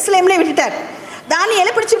 எருசலேம்லேயே விட்டுட்டார்.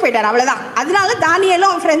 தானியேலை பிடிச்சிட்டு போயிட்டார், அவ்வளோதான். அதனால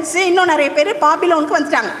தானியேலும் ஃப்ரெண்ட்ஸு இன்னும் நிறைய பேர் பாபிலோனுக்கு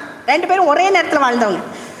வந்துட்டாங்க. 2 பேரும் ஒரே நேரத்தில் வாழ்ந்தவங்க.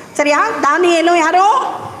 சரியா? தானியேலும் யாரும்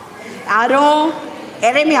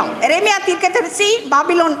எரேமியா தீர்க்கதரிசி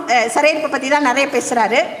பாபிலோன் சிறையிருப்பை பற்றி தான் நிறைய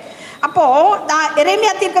பேசுகிறாரு. அப்போது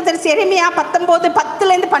எரேமியா தீர்க்கதரிசி எரேமியா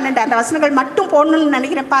 19:10-12 அந்த வசனங்கள் மட்டும் போடணும்னு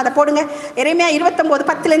நினைக்கிறேன்ப்பா, அதை போடுங்க. எரேமியா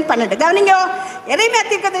 29:10-12 கவனிங்க. எரேமியா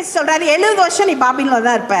தீர்க்கதரிசி சொல்கிறாரு, 70 வருஷம் நீ பாபிலோனில்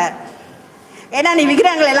தான் இருப்ப. ஏன்னா நீ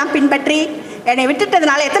விக்கிரகங்கள் எல்லாம் பின்பற்றி என்னை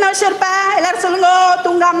விட்டுட்டதுனால. எத்தனை வருஷம் இருப்ப? எல்லாரும் சொல்லுங்க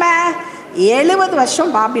தூங்காம. 70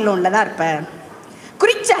 வருஷம் பாபிலோனில் தான் இருப்ப.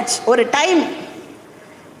 குறிச்சாச்சு. ஒரு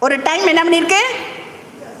டைம் என்ன பண்ணியிருக்கு?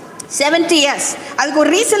 70 years. அதுக்கு ஒரு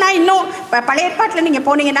ரீசனாக இன்னும் பழைய ஏற்பாட்டில் நீங்கள்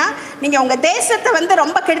போனீங்கன்னா, நீங்கள் உங்கள் தேசத்தை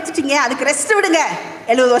ரொம்ப கெடுத்துட்டீங்க, அதுக்கு ரெஸ்ட் விடுங்க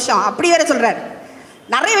 70 வருஷம் அப்படி வேற சொல்கிறார்.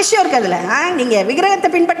 நிறைய விஷயம் இருக்குது அதில். நீங்கள் விக்கிரகத்தை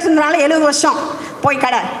பின்பற்றுறதுனால 70 வருஷம் போய்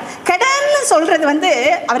கடன்னு சொல்கிறது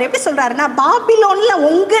அவர் எப்படி சொல்கிறாருன்னா, பாபிலோனில்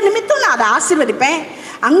உங்கள் நிமித்தம் நான் அதை ஆசீர்வதிப்பேன்,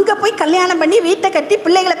 அங்கே போய் கல்யாணம் பண்ணி வீட்டை கட்டி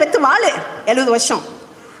பிள்ளைகளை பெற்று வாழு 70 வருஷம்.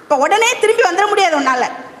 இப்போ உடனே திரும்பி வந்துட முடியாது உன்னால்.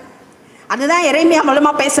 அதுதான் எரேமியா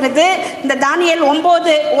மூலமாக பேசுகிறது. இந்த தானியேல்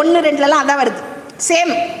 9:1-2 அதான் வருது.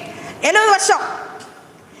 சேம் 70 வருஷம்.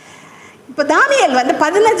 இப்போ தானியேல்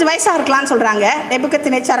 15 வயசாக இருக்கலாம்னு சொல்கிறாங்க.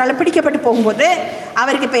 நேபுக்கத்நேச்சாரால் பிடிக்கப்பட்டு போகும்போது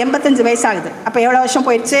அவருக்கு இப்போ 85 வயசாகுது. அப்போ எவ்வளோ வருஷம்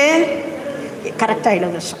போயிடுச்சு? கரெக்டாக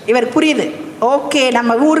 70 வருஷம். இவருக்கு புரியுது, ஓகே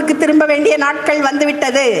நம்ம ஊருக்கு திரும்ப வேண்டிய நாட்கள் வந்து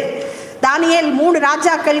விட்டது. தானியேல் 3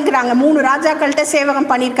 ராஜாக்கள்ங்கிறாங்க. 3 ராஜாக்கள்கிட்ட சேவகம்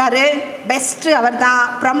பண்ணியிருக்காரு. பெஸ்ட்டு அவர் தான்.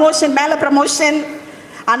 ப்ரமோஷன் மேலே ப்ரமோஷன்.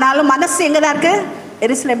 ஆனாலும் மனசு எங்கே தான் இருக்குது?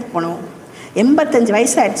 எருசலேம் போகணும். 85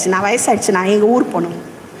 வயசாயிடுச்சு, நான் எங்கள் ஊர் போகணும்,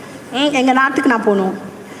 எங்கள் நாட்டுக்கு நான் போகணும்.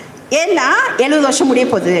 ஏன்னா 70 வருஷம் முடிய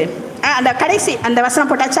போகுது. அந்த கடைசி அந்த வசனம்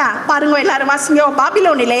போட்டாச்சா பாருங்க, எல்லாரும் வாசிங்க.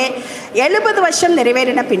 பாபிலோனிலே 70 வருஷம்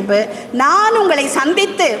நிறைவேறின பின்பு நான் உங்களை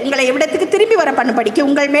சந்தித்து உங்களை இவ்விடத்துக்கு திரும்பி வர பண்ணும்படிக்கு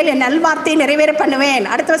உங்கள் மேல் என் நல்வார்த்தையை நிறைவேற பண்ணுவேன்.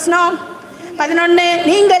 அடுத்த வசனம் 11.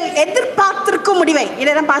 நீங்கள் எதிர்பார்த்திருக்கும் முடிவை.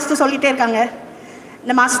 இதை தான் பாஸ்டர் சொல்லிகிட்டே இருக்காங்க.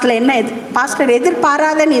 இந்த மாதத்தில் என்ன பாஸ்டர்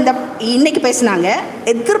எதிர்பாராதன்னு இன்னைக்கு பேசினாங்க.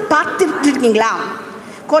 எதிர்பார்த்துட்டு இருக்கீங்களா?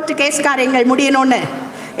 கோர்ட்டு கேஸ் காரியங்கள் முடியணும்னு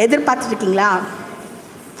எதிர்பார்த்துட்ருக்கீங்களா?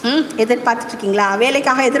 எதிர்பார்த்துட்ருக்கீங்களா?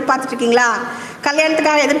 வேலைக்காக எதிர்பார்த்துட்ருக்கீங்களா?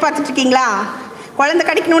 கல்யாணத்துக்காக எதிர்பார்த்துட்ருக்கீங்களா? குழந்தை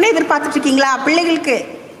கிடைக்கணும்னு எதிர்பார்த்துட்ருக்கீங்களா? பிள்ளைகளுக்கு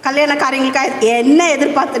கல்யாண காரியங்களுக்காக என்ன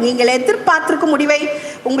எதிர்பார்த்து? நீங்கள் எதிர்பார்த்திருக்கும் முடிவை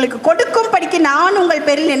உங்களுக்கு கொடுக்கும் படிக்க நான் உங்கள்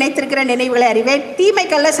பேரில் நினைத்திருக்கிற நினைவுகளை அறிவேன்,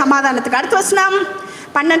 தீமைக்கல்ல சமாதானத்துக்கு. அடுத்த வசனம்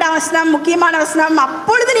 12ஆம் வசனம், முக்கியமான வசனம்.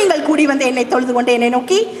 அப்பொழுது நீங்கள் கூடி வந்து என்னை தொழுது கொண்டு என்னை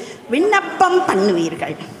நோக்கி விண்ணப்பம்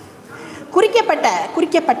பண்ணுவீர்கள்.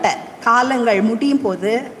 குறிக்கப்பட்ட காலங்கள் முடியும்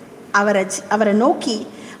போது அவரை நோக்கி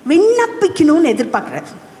விண்ணப்பிக்கணும்னு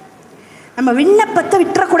எதிர்பார்க்குறாரு. நம்ம விண்ணப்பத்தை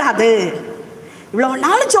விட்டுறக்கூடாது. இவ்வளோ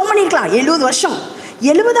நாள் ஜோம் பண்ணியிருக்கலாம், 70 வருஷம்.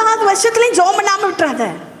 70வது வருஷத்துலேயும் ஜோம் பண்ணாமல் விட்டுறாத.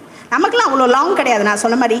 நமக்குலாம் அவ்வளோ லாங் கிடையாது. நான்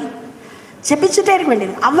சொன்ன மாதிரி செப்பிச்சுட்டே இருக்க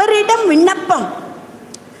வேண்டியது. அவரிடம் விண்ணப்பம்.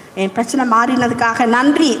 என் பிரச்சனை மாறினதுக்காக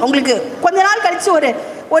நன்றி. உங்களுக்கு கொஞ்ச நாள் கழிச்சு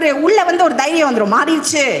ஒரு உள்ள ஒரு தைரியம் வந்துடும்,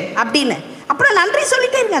 மாறிடுச்சு அப்படின்னு. அப்புறம் நன்றி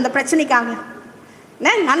சொல்லிட்டே இருங்க அந்த பிரச்சனைக்காக.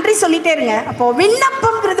 நன்றி சொல்லிட்டே இருங்க. அப்போது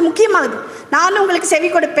விண்ணப்பம்ங்கிறது முக்கியமாகுது. நானும் உங்களுக்கு செவி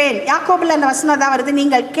கொடுப்பேன். யாக்கோபில் அந்த வசனம் தான் வருது.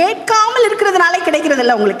 நீங்கள் கேட்காமல் இருக்கிறதுனால கிடைக்கிறது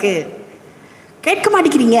இல்லை. உங்களுக்கு கேட்க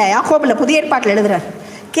மாட்டேங்கிறீங்க. யாக்கோபில் புதிய ஏற்பாட்டில் எழுதுறார்,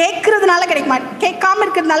 கேட்கறதுனால கேட்காம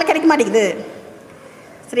இருக்கிறதுனால கிடைக்க மாட்டேங்குது.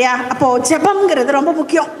 சரியா? அப்போது ஜெபம்ங்கிறது ரொம்ப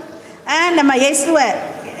முக்கியம். நம்ம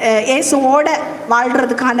இயேசுவோட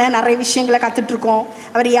வாழ்கிறதுக்கான நிறைய விஷயங்களை கற்றுட்ருக்கோம்.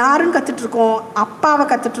 அவர் யாருன்னு கற்றுட்ருக்கோம், அப்பாவை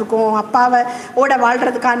கற்றுட்ருக்கோம். அப்பாவோட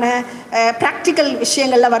வாழ்கிறதுக்கான ப்ராக்டிக்கல்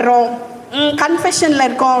விஷயங்களில் வர்றோம். கன்ஃபெஷனில்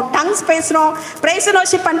இருக்கோம், டங்ஸ் பேசுகிறோம், ப்ரைஸ் அண்ட்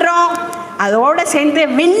வொர்ஷிப் பண்ணுறோம். அதோடு சேர்ந்து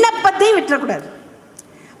விண்ணப்பத்தையும் விட்டுறக்கூடாது.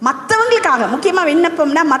 மற்றவங்களுக்காக, முக்கியமாக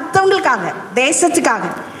விண்ணப்பம்னா மற்றவங்களுக்காக, தேசத்துக்காக.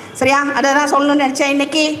 சரியா? அதை தான் சொல்லணும்னு நினச்சேன்.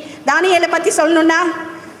 இன்றைக்கி தானியேலை பற்றி சொல்லணுன்னா,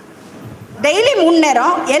 டெய்லி 3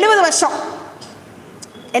 நேரம் 70 வருஷம்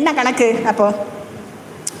என்ன கணக்கு? அப்போது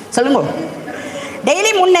சொல்லுங்க.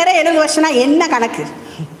 டெய்லி 3 நேரம் 70 வருஷம்னா என்ன கணக்கு?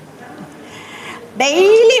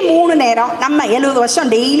 டெய்லி 3 நேரம் நம்ம 70 வருஷம்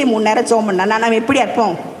டெய்லி 3 நேரம் ஜெபம் பண்ணா நம்ம எப்படி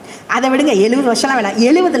இருப்போம்? அதை விடுங்க, 70 வருஷம்லாம் வேணாம்,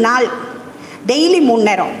 70 நாள் டெய்லி 3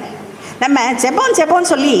 நேரம் நம்ம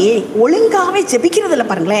ஜெபம்னு சொல்லி ஒழுங்காகவே ஜெபிக்கிறது இல்லை.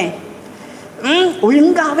 பாருங்களேன்,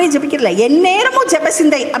 ஒழுங்காகவே ஜெபிக்கிறதில்ல. என் நேரமும் ஜெப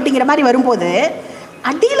சிந்தை அப்படிங்கிற மாதிரி வரும்போது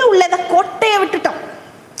அடியில் உள்ளதை கோட்டையை விட்டுட்டோம்,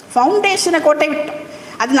 ஃபவுண்டேஷனை கோட்டையை விட்டோம்.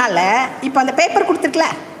 அதனால இப்போ அந்த பேப்பர் கொடுத்துருக்கல,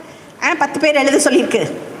 10 பேர் எழுத சொல்லியிருக்கு.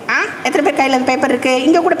 எத்தனை பேர் கையில் அந்த பேப்பர் இருக்குது?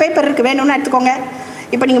 இங்கே கூட பேப்பர் இருக்குது, வேணும்னு எடுத்துக்கோங்க.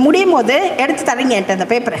 இப்போ நீங்கள் முடியும் போது எடுத்து தரீங்க என்கிட்ட அந்த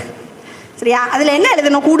பேப்பரை. சரியா? அதில் என்ன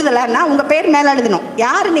எழுதணும்? கூடுதலான்னா உங்கள் பேர் மேலே எழுதணும்.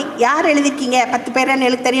 யார் எழுதிருக்கீங்க 10 பேருன்னு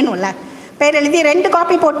எழுதி தெரியணும்ல. பேர் எழுதி 2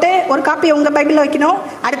 காப்பி போட்டு ஒரு காப்பி உங்கள் பைபிளில் வைக்கணும்.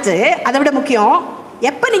 அடுத்து அதை விட முக்கியம்,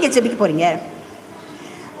 எப்போ நீங்கள் ஜெபிக்க போகிறீங்க?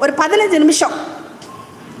 ஒரு 15 நிமிஷம்,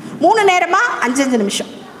 3 நேரமாக 5-5 நிமிஷம்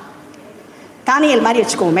தானியல் மாதிரி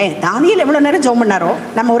வச்சுக்கோமே. தானியல் எவ்வளோ நேரம் ஜெபம் பண்ணாரோ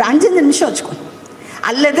நம்ம ஒரு 5 நிமிஷம் வச்சுக்கோம்.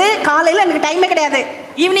 அல்லது காலையில் எனக்கு டைமே கிடையாது,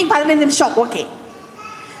 ஈவினிங் 15 நிமிஷம், ஓகே.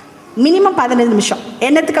 மினிமம் 15 நிமிஷம்.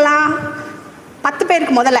 என்னத்துக்கெல்லாம்? 10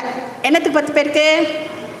 பேருக்கு முதல்ல. என்னத்துக்கு 10 பேருக்கு?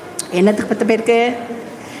 என்னத்துக்கு 10 பேருக்கு?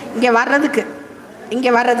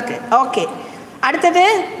 இங்கே வர்றதுக்கு ஓகே. அடுத்தது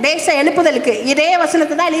தேச எழுப்புதலுக்கு. இதே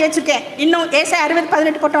வசனத்தை தான் எழுதி வச்சுருக்கேன். இன்னும் ஏசாயா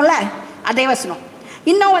 60:18 போட்டோம்ல, அதே வசனம்.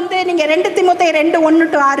 இன்னும் நீங்கள் 2 தீமோத்தேயு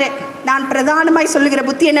 2:1-6, நான் பிரதானமாய் சொல்லுகிற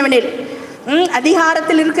புத்தி என்னவெனில்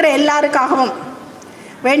அதிகாரத்தில் இருக்கிற எல்லாருக்காகவும்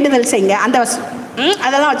வேண்டுதல் செய்யுங்க. அந்த வசனம்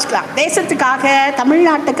அதெல்லாம் வச்சுக்கலாம். தேசத்துக்காக,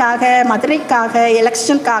 தமிழ்நாட்டுக்காக, மதுரைக்காக,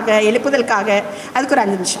 எலெக்ஷனுக்காக, எழுப்புதலுக்காக, அதுக்கு ஒரு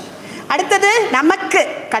 5 நிமிஷம். அடுத்தது நமக்கு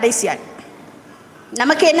கடைசியாக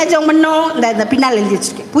நமக்கு என்ன ஜெபம் பண்ணோம்? இந்த பின்னால் எழுதி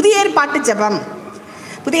வச்சுருக்கேன். புதிய ஏற்பாட்டு ஜெபம்.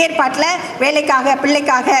 புதிய ஏற்பாட்டில் வேலைக்காக,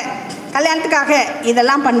 பிள்ளைக்காக, கல்யாணத்துக்காக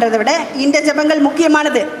இதெல்லாம் பண்ணுறதை விட இந்த ஜெபங்கள்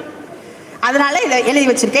முக்கியமானது. அதனால் இதை எழுதி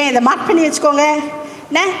வச்சுருக்கேன். இதை மார்க் பண்ணி வச்சுக்கோங்க.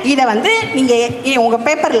 என்ன இதை நீங்கள் உங்கள்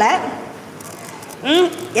பேப்பரில்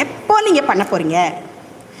எப்போ நீங்கள் பண்ண போகிறீங்க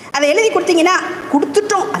அதை எழுதி கொடுத்தீங்கன்னா,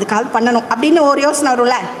 கொடுத்துட்டோம் அதுக்காக பண்ணணும் அப்படின்னு ஒரு யோசனை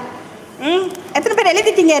வரும்ல. எத்தனை பேர்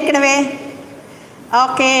எழுதிட்டீங்க ஏற்கனவே?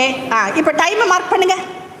 ஓகே. இப்போ டைமை மார்க் பண்ணுங்கள்.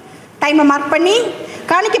 டைமை மார்க் பண்ணி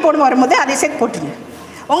காணிக்கை போடும் வரும்போது அதை சேர்த்து போட்டுருங்க.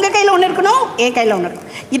 உங்கள் கையில் ஒன்று இருக்கணும், என் கையில் ஒன்று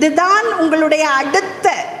இருக்கணும். இதுதான் உங்களுடைய அடுத்த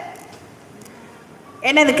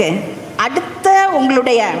என்னதுக்கு அடுத்த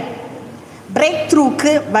உங்களுடைய பிரேக்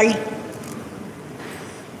த்ரூக்கு வழி.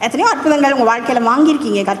 எத்தனையோ அற்புதங்கள் உங்கள் வாழ்க்கையில்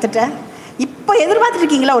வாங்கியிருக்கீங்க கற்றுட்ட. இப்போ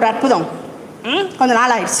எதிர்பார்த்துட்ருக்கீங்களா ஒரு அற்புதம்? கொஞ்ச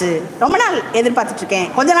நாள் ஆயிடுச்சு, ரொம்ப நாள் எதிர்பார்த்துட்ருக்கேன்,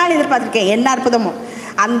 கொஞ்ச நாள் எதிர்பார்த்துருக்கேன், என்ன அற்புதமோ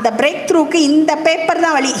அந்த பிரேக் த்ரூக்கு இந்த பேப்பர்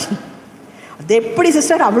தான் வழி. அது எப்படி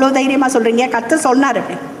சிஸ்டர் அவ்வளோ தைரியமாக சொல்கிறீங்க? கர்த்தர் சொன்னார்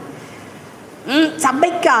அப்படி.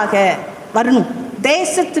 சபைக்காக வரணும்,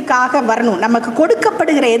 தேசத்துக்காக வரணும். நமக்கு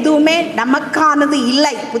கொடுக்கப்படுகிற எதுவுமே நமக்கானது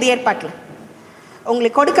இல்லை. புதிய ஏற்பாட்டில்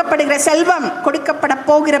உங்களுக்கு கொடுக்கப்படுகிற செல்வம், கொடுக்கப்பட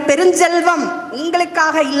போகிற பெருஞ்செல்வம்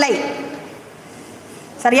உங்களுக்காக இல்லை.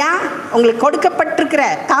 சரியா? உங்களுக்கு கொடுக்கப்பட்டிருக்கிற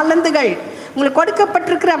தாளந்துகள், உங்களுக்கு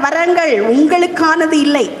கொடுக்கப்பட்டிருக்கிற வரங்கள் உங்களுக்கானது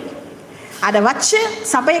இல்லை. அதை வச்சு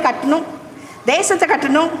சபையை கட்டணும், தேசத்தை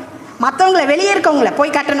கட்டணும், மற்றவங்களை வெளியே இருக்கவங்களை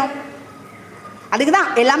போய் கட்டணும். அதுக்கு தான்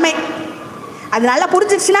எல்லாமே. அது நல்லா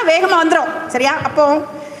புரிஞ்சிடுச்சுன்னா வேகமாக வந்துடும். சரியா? அப்போது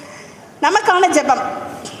நமக்கான ஜெபம்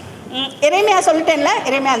எரேமியா சொல்லிட்டேன்ல,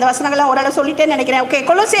 எரேமியா அந்த வசனங்கள்லாம் ஓரளவு சொல்லிட்டேன்னு நினைக்கிறேன். ஓகே.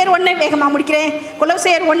 கொலோசியர் 1 வேகமாக முடிக்கிறேன்.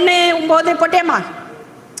 கொலோசியர் 1:9 போட்டேம்மா?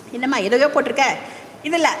 என்னம்மா எதையோ போட்டிருக்க?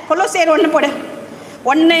 இது இல்லை, கொலோசியர் 1 போடு.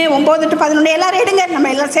 1:9-11 எல்லாரும் எடுங்க, நம்ம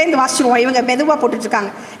எல்லோரும் சேர்ந்து வாசிச்சிருவோம். இவங்க மெதுவாக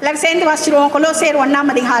போட்டுட்ருக்காங்க, எல்லோரும் சேர்ந்து வாசிச்சிருவோம். கொலோசியர்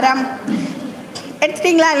 1ஆம் அதிகாரம்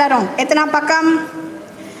எடுத்துட்டிங்களா? எல்லோரும் எத்தனாம் பக்கம்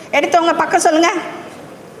எடுத்தவங்க பக்கம் சொல்லுங்கள்.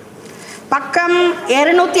 பக்கம்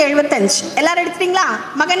 275. எல்லோரும் எடுத்துட்டிங்களா?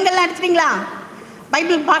 மகன்கள்லாம் எடுத்துட்டிங்களா?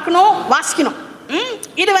 பைபிள் பார்க்கணும், வாசிக்கணும்.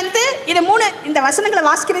 இது இது 3 இந்த வசனங்களை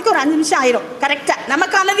வாசிக்கிறதுக்கு ஒரு 5 நிமிஷம் ஆயிரும். கரெக்டாக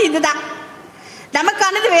நமக்கானது இதுதான்.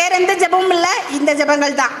 நமக்கானது வேற எந்த ஜெபமும் இல்லை, இந்த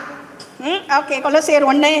ஜெபங்கள் தான். ஓகே. கொலோசியர்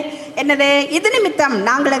 1 என்னது? இது நிமித்தம்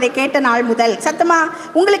நாங்கள் அதை கேட்ட நாள் முதல் சத்தமா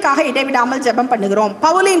உங்களுக்காக இடைவிடாமல் ஜெபம் பண்ணுகிறோம்.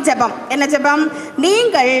 பவுலின் ஜெபம் என்ன ஜெபம்?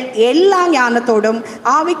 நீங்கள் எல்லா ஞானத்தோடும்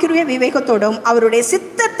ஆவிக்குரிய விவேகத்தோடும் அவருடைய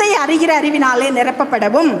சித்தத்தை அறிகிற அறிவினாலே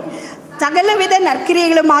நிரப்பப்படவும் சகலவித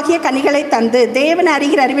நற்கிரியைகளும் ஆகிய கனிகளை தந்து தேவன்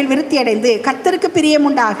அறிகிற அறிவில் விருத்தியடைந்து கர்த்தருக்கு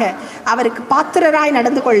பிரியமுண்டாக அவருக்கு பாத்திரராய்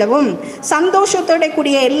நடந்து கொள்ளவும் சந்தோஷத்தோட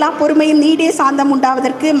கூடிய எல்லா பொறுமையும் நீடிய சாந்தம்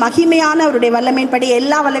உண்டாவதற்கு மகிமையான அவருடைய வல்லமையின்படி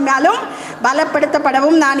எல்லா வல்லமையாலும்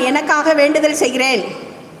பலப்படுத்தப்படவும் நான் எனக்காக வேண்டுதல் செய்கிறேன்.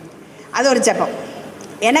 அது ஒரு ஜெபம்.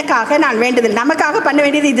 எனக்காக நான் வேண்டுதல். நமக்காக பண்ண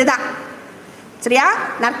வேண்டியது இதுதான். சரியா?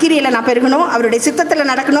 நற்கிரியில் நான் பெருகணும், அவருடைய சித்தத்தில்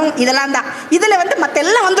நடக்கணும், இதெல்லாம் தான். இதில் மற்ற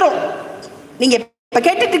எல்லாம் வந்துடும். நீங்கள் இப்போ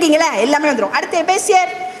கேட்டுட்டு இருக்கீங்களே, எல்லாமே வந்துடும். அடுத்து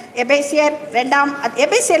எபேசியர்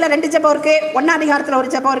 2 2 ஜெபம் இருக்குது. 1ஆம் அதிகாரத்தில்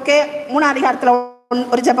ஒரு ஜெபம் இருக்குது, 3ஆம் அதிகாரத்தில்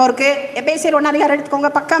ஒரு ஜெபம் இருக்குது. எபேசியர் 1ஆம் அதிகாரம்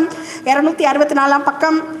எடுத்துக்கோங்க. பக்கம் 264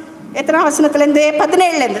 பக்கம். எத்தனாம் வசனத்துலேருந்து?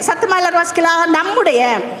 17 சத்தமா எல்லாரும் வாசிக்கலாம். நம்முடைய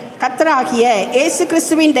கர்த்தராகிய இயேசு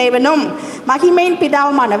கிறிஸ்துவின் தேவனும் மகிமையின்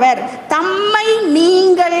பிதாவுமானவர் தம்மை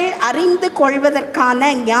நீங்கள் அறிந்து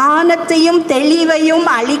கொள்வதற்கான ஞானத்தையும் தெளிவையும்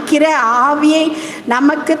அளிக்கிற ஆவியை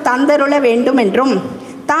நமக்கு தந்தருள வேண்டும் என்றும்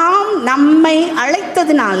தாம் நம்மை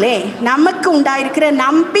அழைத்ததினாலே நமக்கு உண்டாயிருக்கிற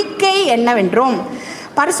நம்பிக்கை என்னவென்றும்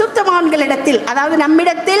பரிசுத்தவான்களிடத்தில், அதாவது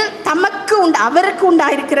நம்மிடத்தில் தமக்கு அவருக்கு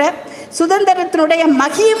உண்டாயிருக்கிற சுதந்திரத்தினுடைய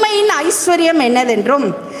மகிமையின் ஐஸ்வர்யம் என்னதென்றும்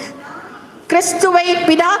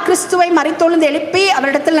கிறிஸ்துவை மரித்தொழுந்து எழுப்பி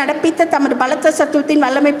அவரிடத்தில் நடப்பித்த தமது பலத்த சத்துவத்தின்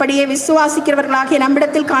வல்லமைப்படியே விசுவாசிக்கிறவர்களாகிய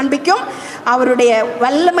நம்மிடத்தில் காண்பிக்கும் அவருடைய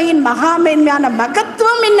வல்லமையின் மகாமேன்மையான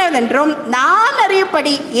மகத்துவம் என்னவென்றும் நான்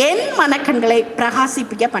அறியப்படி என் மனக்கண்களை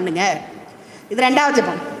பிரகாசிப்பிக்க பண்ணுங்க. இது 2வது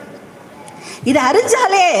ஜெபம். இது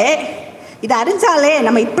அறிஞ்சாலே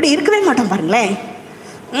நம்ம இப்படி இருக்கவே மாட்டோம். பாருங்களேன்,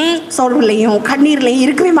 சோர்வுலையும் கண்ணீர்லையும்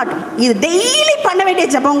இருக்கவே மாட்டோம். இது டெய்லி பண்ண வேண்டிய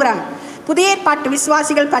ஜெபங்கிறாங்க. புதிய ஏற்பாட்டு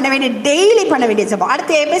விசுவாசிகள் பண்ண வேண்டிய, டெய்லி பண்ண வேண்டிய ஜெபம்.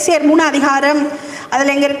 அடுத்து எபேசியர் 3 அதிகாரம்,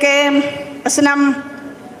 அதில் எங்கே இருக்கு வசனம்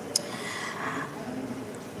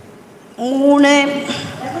 3.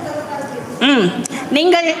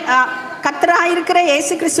 நீங்கள் கர்த்தராயிருக்கிற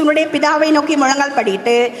இயேசு கிறிஸ்துவனுடைய பிதாவை நோக்கி முழங்கால்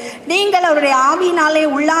படிட்டு, நீங்கள் அவருடைய ஆவியினாலே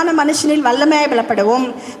உள்ளான மனுஷனில் வல்லமையாய் பலப்படவும்,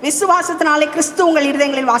 விசுவாசத்தினாலே கிறிஸ்து உங்கள்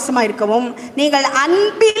இருதயங்களில் வாசமாயிருக்கவும், நீங்கள்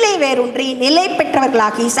அன்பிலே வேரூன்றி நிலை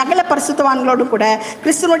பெற்றவர்களாகி சகல பரிசுத்தவான்களோடு கூட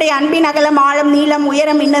கிறிஸ்துவனுடைய அன்பின் அகலம் ஆழம் நீளம்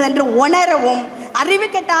உயரம் இன்னதென்று உணரவும், அறிவு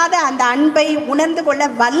கெட்டாத அந்த அன்பை உணர்ந்து கொள்ள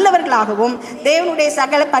வல்லவர்களாகவும், தேவனுடைய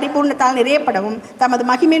சகல பரிபூர்ணத்தால் நிறையப்படவும், தமது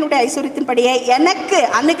மகிமையினுடைய ஐஸ்வரியத்தின்படியே எனக்கு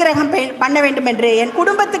அனுகிரகம் பண்ண வேண்டும் என்று, என்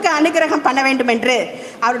குடும்பத்துக்கு அனுகிரகம் பண்ண வேண்டும் என்று.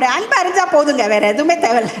 அவருடைய அன்பு அறிஞ்சா போதுங்க, வேற எதுவுமே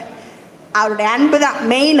தேவையில்லை. அவருடைய அன்பு தான்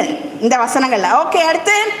மெயின் இந்த வசனங்கள்ல. ஓகே,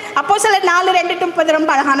 அடுத்து அப்போஸ்தலர் 4:2-30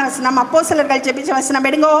 ரொம்ப அழகான வசனம். அப்போஸ்தலர்கள் ஜெபிச்ச வசனம்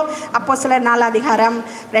எடுங்கோ. அப்போஸ்தலர் 4 அதிகாரம்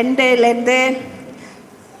 2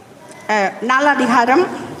 4 அதிகாரம்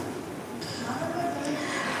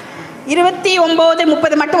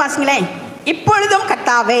 29-30 மட்டும் வாசிங்களேன். இப்பொழுதும்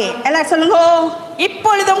கர்த்தாவே, எல்லாரும் சொல்லுங்க,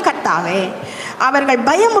 இப்பொழுதும் கர்த்தாவே, அவர்கள்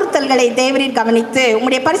பயமுறுத்தல்களை தேவரீர் கவனித்து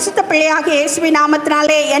உம்முடைய பரிசுத்த பிள்ளையாக இயேசுவின்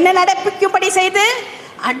நாமத்தினாலே என்ன நடப்பிக்கும்படி செய்து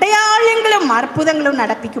அடையாளங்களும் அற்புதங்களும்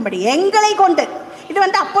நடப்பிக்கும்படி எங்களை கொண்டு. இது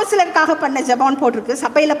அப்போஸ்தலருக்காக பண்ண ஜெபம் போட்டிருக்கு,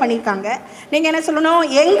 சபையில் பண்ணியிருக்காங்க. நீங்கள் என்ன சொல்லணும்?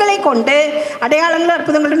 எங்களை கொண்டு அடையாளங்களும்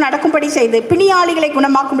அற்புதங்களும் நடக்கும்படி செய்து பிணியாளிகளை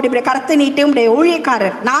குணமாக்கும்படி கரத்தை நீட்டி உம்முடைய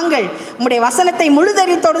ஊழியக்காரர் நாங்கள் உம்முடைய வசனத்தை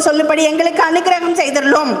முழுதறித்தோடு சொல்லும்படி எங்களுக்கு அனுகிரகம்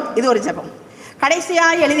செய்துள்ளோம். இது ஒரு ஜெபம்.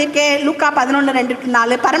 கடைசியாக எழுதியிருக்கே லூக்கா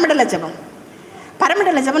 11:2-4 பரமண்டல ஜெபம்.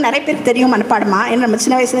 பரமண்டல ஜெபம் நிறைய பேருக்கு தெரியும் மனப்பாடமா, என்ன நம்ம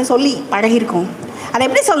சின்ன வயசுல சொல்லி பழகிருக்கோம். அதை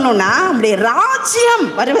எப்படி சொல்லணும்னா, உம்முடைய ராஜ்யம்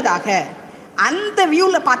வருவதாக அந்த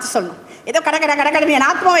வியூவில் பார்த்து சொல்லணும். ஏதோ கடை என்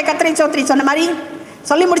ஆத்மாவை கர்த்தரை சோத்திரி சொன்ன மாதிரி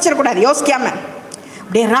சொல்லி முடிச்சிடக்கூடாது யோசிக்காம.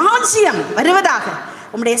 உடைய ராஜ்யம் வருவதாக,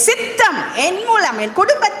 உம்முடைய சித்தம் என் மூலம் என்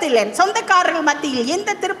குடும்பத்தில் என் சொந்தக்காரர்கள் மத்தியில்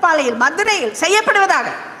இந்த திருப்பாலையில் மதுரையில் செய்யப்படுவதாக.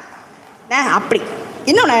 அப்படி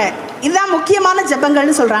இன்னொன்று, இதுதான் முக்கியமான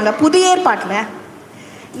ஜெபங்கள்னு சொல்றாங்க புதிய ஏற்பாட்டில்.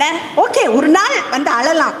 ஓகே, ஒரு நாள்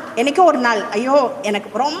அழலாம். எனக்கும் ஒரு நாள் ஐயோ எனக்கு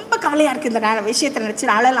ரொம்ப கவலையாக இருக்குது இந்த விஷயத்தை நினச்சி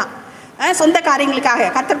அழலாம். சொந்த காரியங்களுக்காக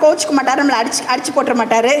கர்த்தர் கோச்சிக்க மாட்டார், நம்மளை அடிச்சு போட்டுற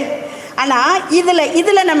மாட்டார். ஆனால்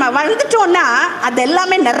இதில் நம்ம வந்துட்டோன்னா அது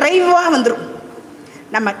எல்லாமே நிறைவாக வந்துடும்.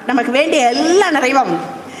 நமக்கு வேண்டிய எல்லாம் நிறைவாக வந்துடும்.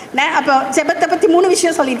 அப்போ ஜெபத்தை பற்றி 3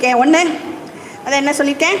 விஷயம் சொல்லியிருக்கேன். ஒன்று, அதை என்ன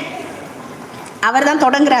சொல்லியிருக்கேன்? அவர் தான்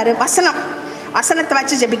தொடங்குறாரு. வசனத்தை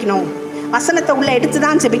வச்சு ஜெபிக்கணும், வசனத்தை உள்ளே எடுத்து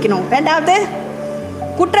தான் ஜெபிக்கணும். 2வது,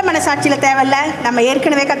 குற்ற மனசாட்சியில் தேவையில்ல, நம்ம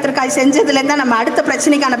ஏற்கனவே கர்த்தருக்காய் செஞ்சதுலேருந்து தான் நம்ம அடுத்த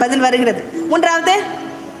பிரச்சனைக்கான பதில் வருகிறது. 3வது,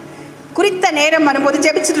 குறித்த நேரம் வரும்போது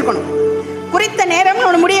ஜெபிச்சுட்டு இருக்கணும். குறித்த நேரம்னு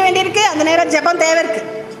ஒன்று முடிய வேண்டியிருக்கு, அந்த நேரம் ஜெபம் தேவை இருக்குது.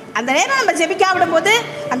 அந்த நேரம் நம்ம ஜெபிக்க விடும்போது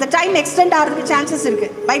அந்த டைம் எக்ஸ்டெண்ட் ஆகிறதுக்கு சான்சஸ்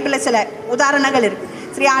இருக்குது. பைபிளில் சில உதாரணங்கள் இருக்குது.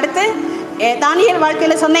 சரி, அடுத்து தானியேல்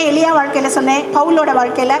வாழ்க்கையில் சொன்னேன், எலியா வாழ்க்கையில் சொன்னேன், பவுலோட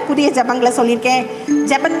வாழ்க்கையில் புதிய ஜெபங்களை சொல்லியிருக்கேன்.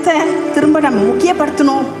 ஜெபத்தை திரும்ப நம்ம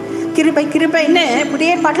முக்கியப்படுத்தணும். கிருபைன்னு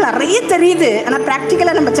புதிய ஏற்பாட்டில் நிறைய தெரியுது. ஆனால்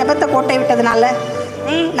ப்ராக்டிக்கலாக நம்ம ஜெபத்தை கோட்டை விட்டதுனால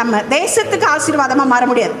நம்ம தேசத்துக்கு ஆசீர்வாதமாக மாற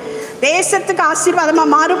முடியாது. தேசத்துக்கு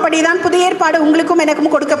ஆசீர்வாதமாக மாறுபடி தான் புதிய ஏற்பாடு உங்களுக்கும்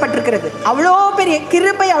எனக்கும் கொடுக்கப்பட்டிருக்கிறது. அவ்வளோ பெரிய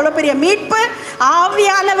கிருபை, அவ்வளோ பெரிய மீட்பு.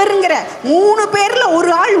 ஆவியானவருங்கிற 3 பேரில் ஒரு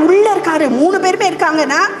ஆள் உள்ள இருக்காரு. 3 பேருமே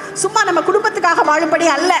இருக்காங்கன்னா சும்மா நம்ம குடும்பத்துக்காக வாழும்படி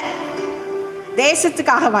அல்ல,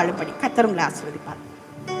 தேசத்துக்காக வாழும்படி. கர்த்தர் உங்களை ஆசீர்வதிப்பார்.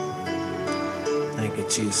 Thank you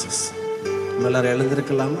Jesus. எல்லாரும்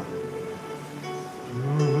எழுந்திருக்கலாமா?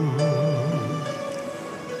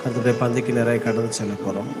 கர்த்தருடைய பந்திக்கு நிறைய கடந்து செல்ல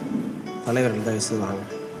போகிறோம். தலைவர்கள் தயவுசெய்து வாங்க.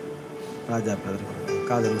 ராஜா பிரதர்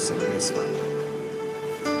காதர் ஹுசேன் பேசுவாங்க.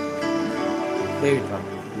 டேவிட்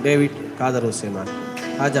வாங்க. டேவிட் காதர் ஹுசேன் வாங்க.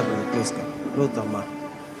 ராஜா பிரதர் ப்ளீஸ் கம். ரூத் அம்மா,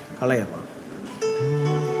 கலையம்மா.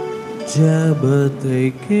 ஜபத்தை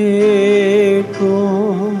கேட்கும்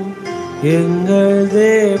எங்கள்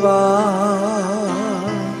தேவா,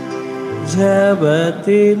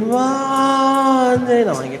 ஜபத்தின் வாஞ்சை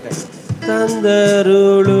நான் வாங்கிட்டேன்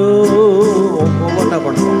தந்தருளு. ஒவ்வொன்றா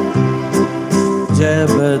பண்ணுவோம்.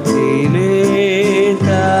 ஜபத்திலே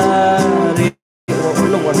தாரி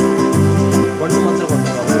ஒன்று மாத்திரம்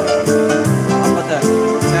பண்ணுவாங்க. அப்பத்தை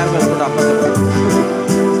சேர்மன் கூட அப்பத்தை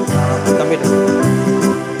தம்பிட்டு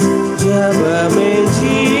ஜபமே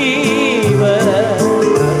ஜீவ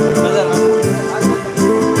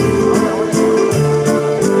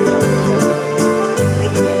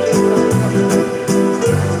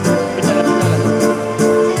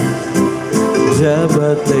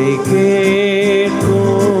ஜபத்தை கேட்கும்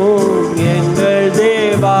எங்கள்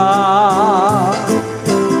தேவா,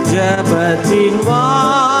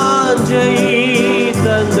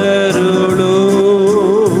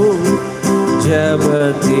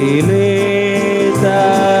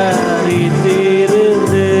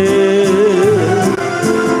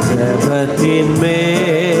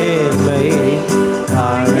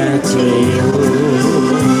 செய்யும்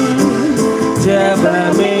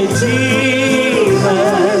ஜெபமே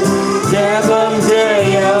ஜீவன் ஜெபம்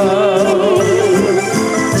ஜெயம்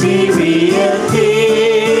ஜீவியத்திற்கு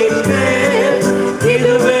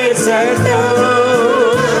இதுவே சட்டம்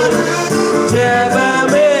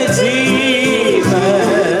ஜெபமே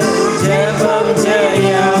ஜீவன் ஜெபம்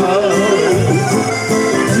ஜெயம்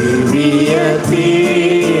ஜீவியத்திற்கு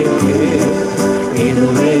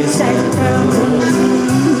இதுவே சட்டம்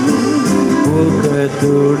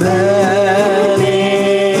ஊக்கத்துடனே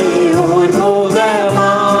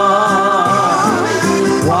உன்முகமா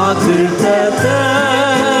வாக்குத்தத்தத்தை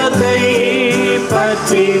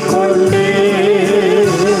பற்றிக் கொண்டு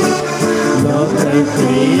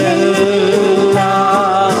லோகத்தை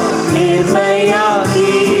எல்லாம்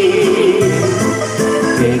நேர்மையாகி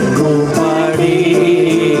எங்கும்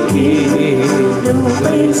படிக்கு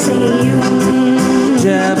செய்யும்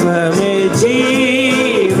ஜெபமே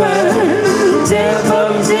ஜீவன்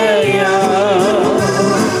ஜெபம் ஜெயம்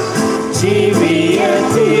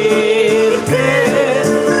ஜீவியத்திற்கு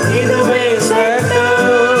இதுவே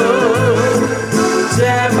சட்டம்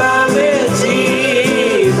ஜெபமே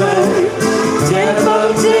ஜீவன்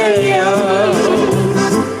ஜெபம் ஜெயம்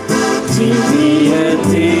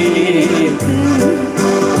ஜீவியத்திற்கு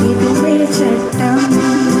இதுவே சட்டம்.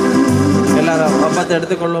 எல்லாரும் அப்பத்தை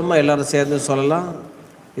எடுத்துக்கொள்ளுமா? எல்லாரும் சேர்ந்து சொல்லலாம்.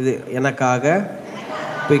 இது எனக்காக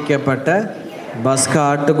பிக்கப்பட்ட பஸ்கா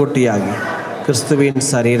ஆட்டுக்குட்டியாகி கிறிஸ்துவின்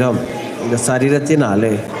சரீரம். இந்த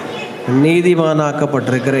சரீரத்தினாலே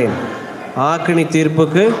நீதிமானாக்கப்பட்டிருக்கிறேன், ஆக்கினி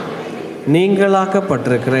தீர்ப்புக்கு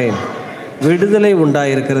நீங்களாக்கப்பட்டிருக்கிறேன். விடுதலை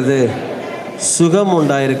உண்டாயிருக்கிறது, சுகம்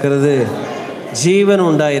உண்டாயிருக்கிறது, ஜீவன்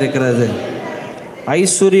உண்டாயிருக்கிறது,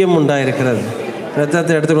 ஐஸ்வர்யம் உண்டாயிருக்கிறது.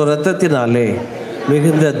 இரத்தத்தை எடுத்துக்கொள்ளும். இரத்தத்தினாலே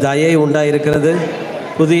மிகுந்த தயை உண்டாயிருக்கிறது,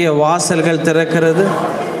 புதிய வாசல்கள் திறக்கிறது,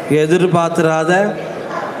 எதிர்பார்த்திராத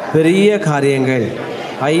பெரிய காரியங்கள்,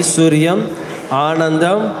 ஐஸ்வர்யம்,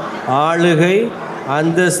 ஆனந்தம், ஆளுகை,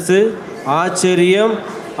 அந்தஸ்து, ஆச்சரியம்,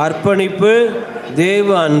 அர்ப்பணிப்பு, தேவ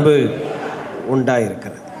அன்பு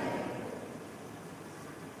உண்டாயிருக்கிறது.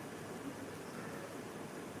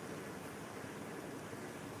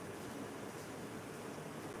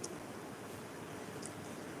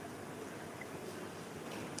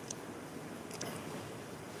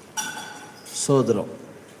 சோதரம்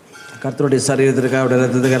கர்த்தருடைய சரீரத்திற்கு அவருடைய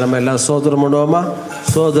ரத்தத்துக்கு நம்ம எல்லாம் சோதரம் பண்ணுவோமா?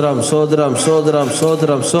 சோதரம் சோதரம் சோதரம்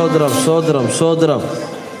சோதரம் சோதரம் சோதரம் சோதரம்.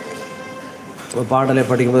 பாடலை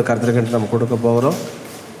படிக்கும்போது கர்த்தருக்கு நம்ம கொடுக்க போகிறோம்.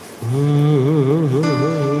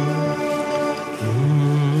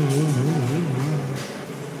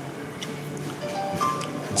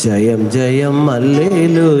 ஜெயம் ஜெயம்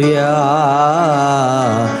அல்லேலூயா,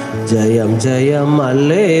 ஜெயம் ஜெயம்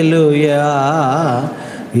அல்லேலூயா.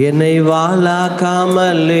 என்னை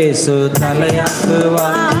வாளாக்காமல் இயேசு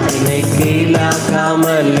தலையாக்குவார், என்னை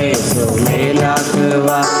கீழாக்காமல் இயேசு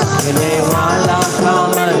மேலாக்குவார். என்னை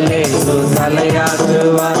வாளாக்காமல் இயேசு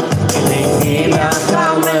தலையாக்குவார், என்னை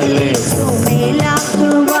கீழாக்காமல் இயேசு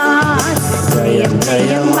மேலாக்குவார். ஜெயம்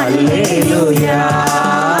ஜெயம் அல்லேலூயா,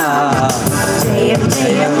 ஜெயம்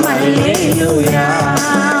ஜெயம் அல்லேலூயா.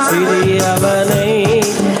 சிறியவனை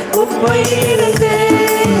குப்பையிலிருந்து,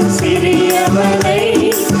 சிறியவனை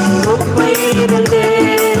குப்பையிலிருந்து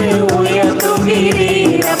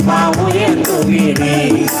உயர்த்துகிறீரப்பா,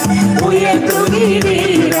 உயர்த்துகிறீர்,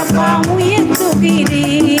 உயர்த்துகிறீரப்பா,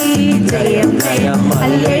 உயர்த்துகிறீர். ஜெயம் ஜெயம்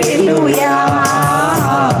அல்லேலூயா,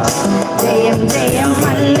 ஜெயம் ஜெயம்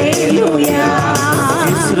அல்லேலூயா.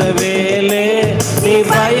 இஸ்ரவேலே நீ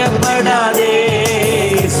பயப்படாதே,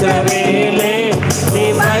 இஸ்ரவேலே நீ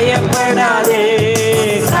பயப்படாதே.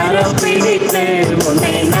 கரம் பிடித்து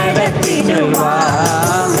உன்னை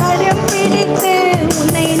நடத்திடுவார், கரம் பிடித்து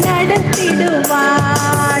உன்னை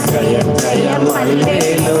நடத்திடுவார். ஜெயம் ஜெயம்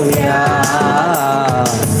அல்லேலூயா,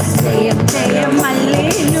 ஜெயம் ஜெயம்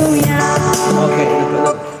அல்லேலூயா. ஓகே,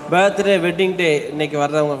 பர்த்டே வெட்டிங் டே இன்னைக்கு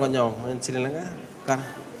வர்றவங்க கொஞ்சம் இல்லைங்க,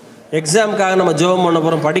 எக்ஸாமுக்காக நம்ம ஜோம் பண்ண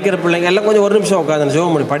போகிறோம். படிக்கிற பிள்ளைங்க எல்லாம் கொஞ்சம் ஒரு நிமிஷம் உட்காந்து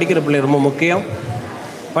ஜோம் பண்ணி. படிக்கிற பிள்ளைங்க ரொம்ப முக்கியம்.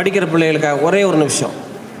 படிக்கிற பிள்ளைகளுக்காக ஒரே ஒரு நிமிஷம்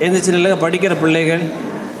எந்திரிச்சு இல்லைங்க. படிக்கிற பிள்ளைகள்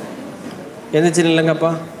எந்திரிச்சு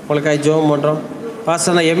இல்லைங்கப்பா, உங்களுக்காக ஜோம் பண்ணுறோம்.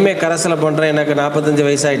 பாஸ்டர் நான் எம்ஏ கரஸில் பண்ணுறேன், எனக்கு 45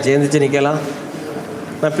 வயசாகிடுச்சு, எந்திரிச்சு நிற்கலாம்.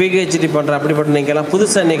 நான் பிஹெச்டி பண்ணுறேன், அப்படிப்பட்ட நிற்கலாம்.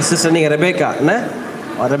 புதுசாக இன்றைக்கி சிஸ்டர் நீங்கள் ரெபேக்கா என்ன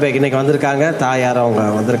ரெபேக் இன்றைக்கி வந்திருக்காங்க, தாயார் அவங்க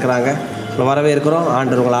வந்திருக்கிறாங்க. உங்களை வரவேற்கிறோம்.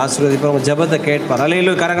 ஆண்டவர் உங்களை ஆசீர்வதிப்பார், உங்கள் ஜெபத்தை கேட்பார்.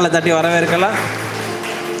 அல்லேலூயா. கரங்களை தட்டி வரவேற்கலாம்.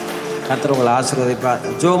 கர்த்தர் உங்களை ஆசீர்வதிப்பார்.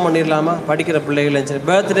 ஜோம் பண்ணிடலாமா? படிக்கிற பிள்ளைகள் இருந்துச்சு.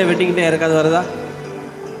 பர்த்டே வெட்டிங் டே யாருக்காவது வருதா?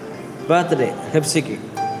 பர்த்டே ஹெப்சிக்கு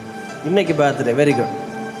இன்னைக்கு பர்த்டே, வெரி குட்.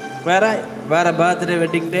 வேறு பர்த்டே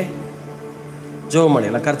வெட்டிங் டே ஜோம்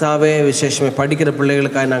பண்ணிடலாம். கர்த்தாவே விசேஷமே படிக்கிற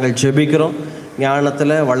பிள்ளைகளுக்காக நாங்கள் ஜெபிக்கிறோம்.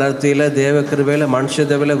 ஞானத்தில், வளர்த்தியில், தேவ கிருபையில், மனுஷ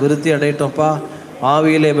தேவையில் விருத்தி அடையட்டோம்ப்பா.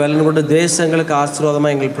 ஆவியிலே பலன் கொண்டு தேசங்களுக்கு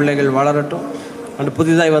ஆசீர்வாதமாக எங்கள் பிள்ளைகள் வளரட்டும். அன்று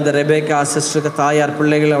புதிதாய் வந்த ரெபேக்கா சிஸ்டருக்கு தாயார்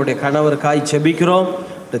பிள்ளைகள் அவருடைய கணவருக்காய் செபிக்கிறோம்.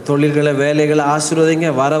 தொழில்களை, வேலைகளை ஆசீர்வதிங்க.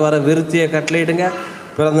 வர வர விருத்தியை கட்டளையிடுங்க.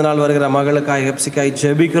 பிறந்த நாள் வருகிற மகளுக்காய் ஹெப்சிக்காய்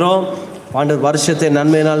ஜெபிக்கிறோம். வருஷத்தை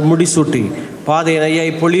நன்மையினால் முடிசூட்டி பாதையை நையை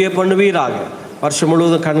பொழிய பண்ணுவீராக. வருஷம்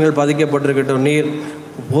முழுவதும் கண்கள் பதிக்கப்பட்டிருக்கட்டும். நீர்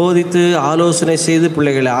போதித்து ஆலோசனை செய்து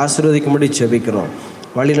பிள்ளைகளை ஆசீர்வதிக்கும்படி ஜெபிக்கிறோம்.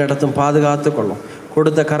 வழி நடத்தும், பாதுகாத்து கொள்ளும்.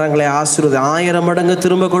 கொடுத்த கரங்களை ஆசீர்வதி 1000 மடங்கு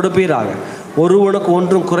திரும்ப கொடுப்பீராக. ஒருவனுக்கு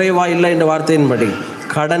ஒன்றும் குறைவா இல்லை என்ற வார்த்தையின்படி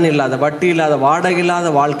கடன் இல்லாத, வட்டி இல்லாத, வாடகை இல்லாத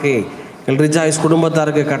வாழ்க்கையை எங்கள் ரிஜாய்ஸ்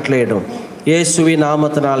குடும்பத்தாருக்கு கட்டளையிடும். இயேசுவின்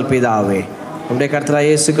நாமத்தினால் பிதாவே. நம்முடைய கர்த்தராகிய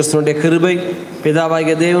இயேசு கிறிஸ்துவினுடைய கிருபை,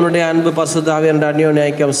 பிதாவாகிய தேவனுடைய அன்பு, பரிசுத்த ஆவியானவருடைய அந்யோன்ய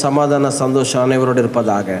ஐக்கியம், சமாதான, சந்தோஷம் அனைவரோடு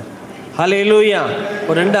இருப்பதாக. ஹல்லேலூயா.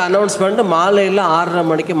 ஒரு 2 அனௌன்ஸ்மெண்ட். மாலையில் 6:30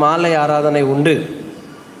 மணிக்கு மாலை ஆராதனை உண்டு.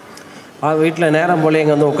 வீட்டில் நேரம் போல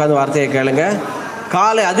இங்கே வந்து உட்காந்து வார்த்தையை கேளுங்க.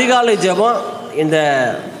 காலை அதிகாலை ஜெபம் இந்த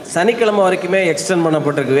சனிக்கிழமை வரைக்குமே எக்ஸ்டெண்ட்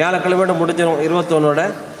பண்ணப்பட்டிருக்கு. வியாழக்கிழமை முடிஞ்சிடும் 21ஓட.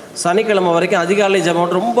 சனிக்கிழமை வரைக்கும் அதிகாலை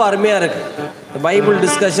ஜெபம் ரொம்ப அருமையாக இருக்குது. பைபிள்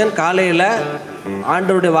டிஸ்கஷன் காலையில்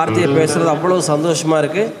ஆண்டவருடைய வார்த்தையை பேசுகிறது அவ்வளோ சந்தோஷமாக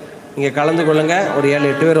இருக்குது. நீங்கள் கலந்து கொள்ளுங்கள். ஒரு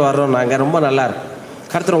 7-8 பேர் வர்றோம் நாங்கள். ரொம்ப நல்லா இருக்கு.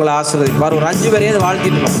 கர்த்தர் உங்களை ஆசீர்வதிப்பார். ஒரு 5 பேரையாவது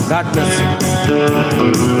வாழ்த்திட்டு காட் பிளஸ்.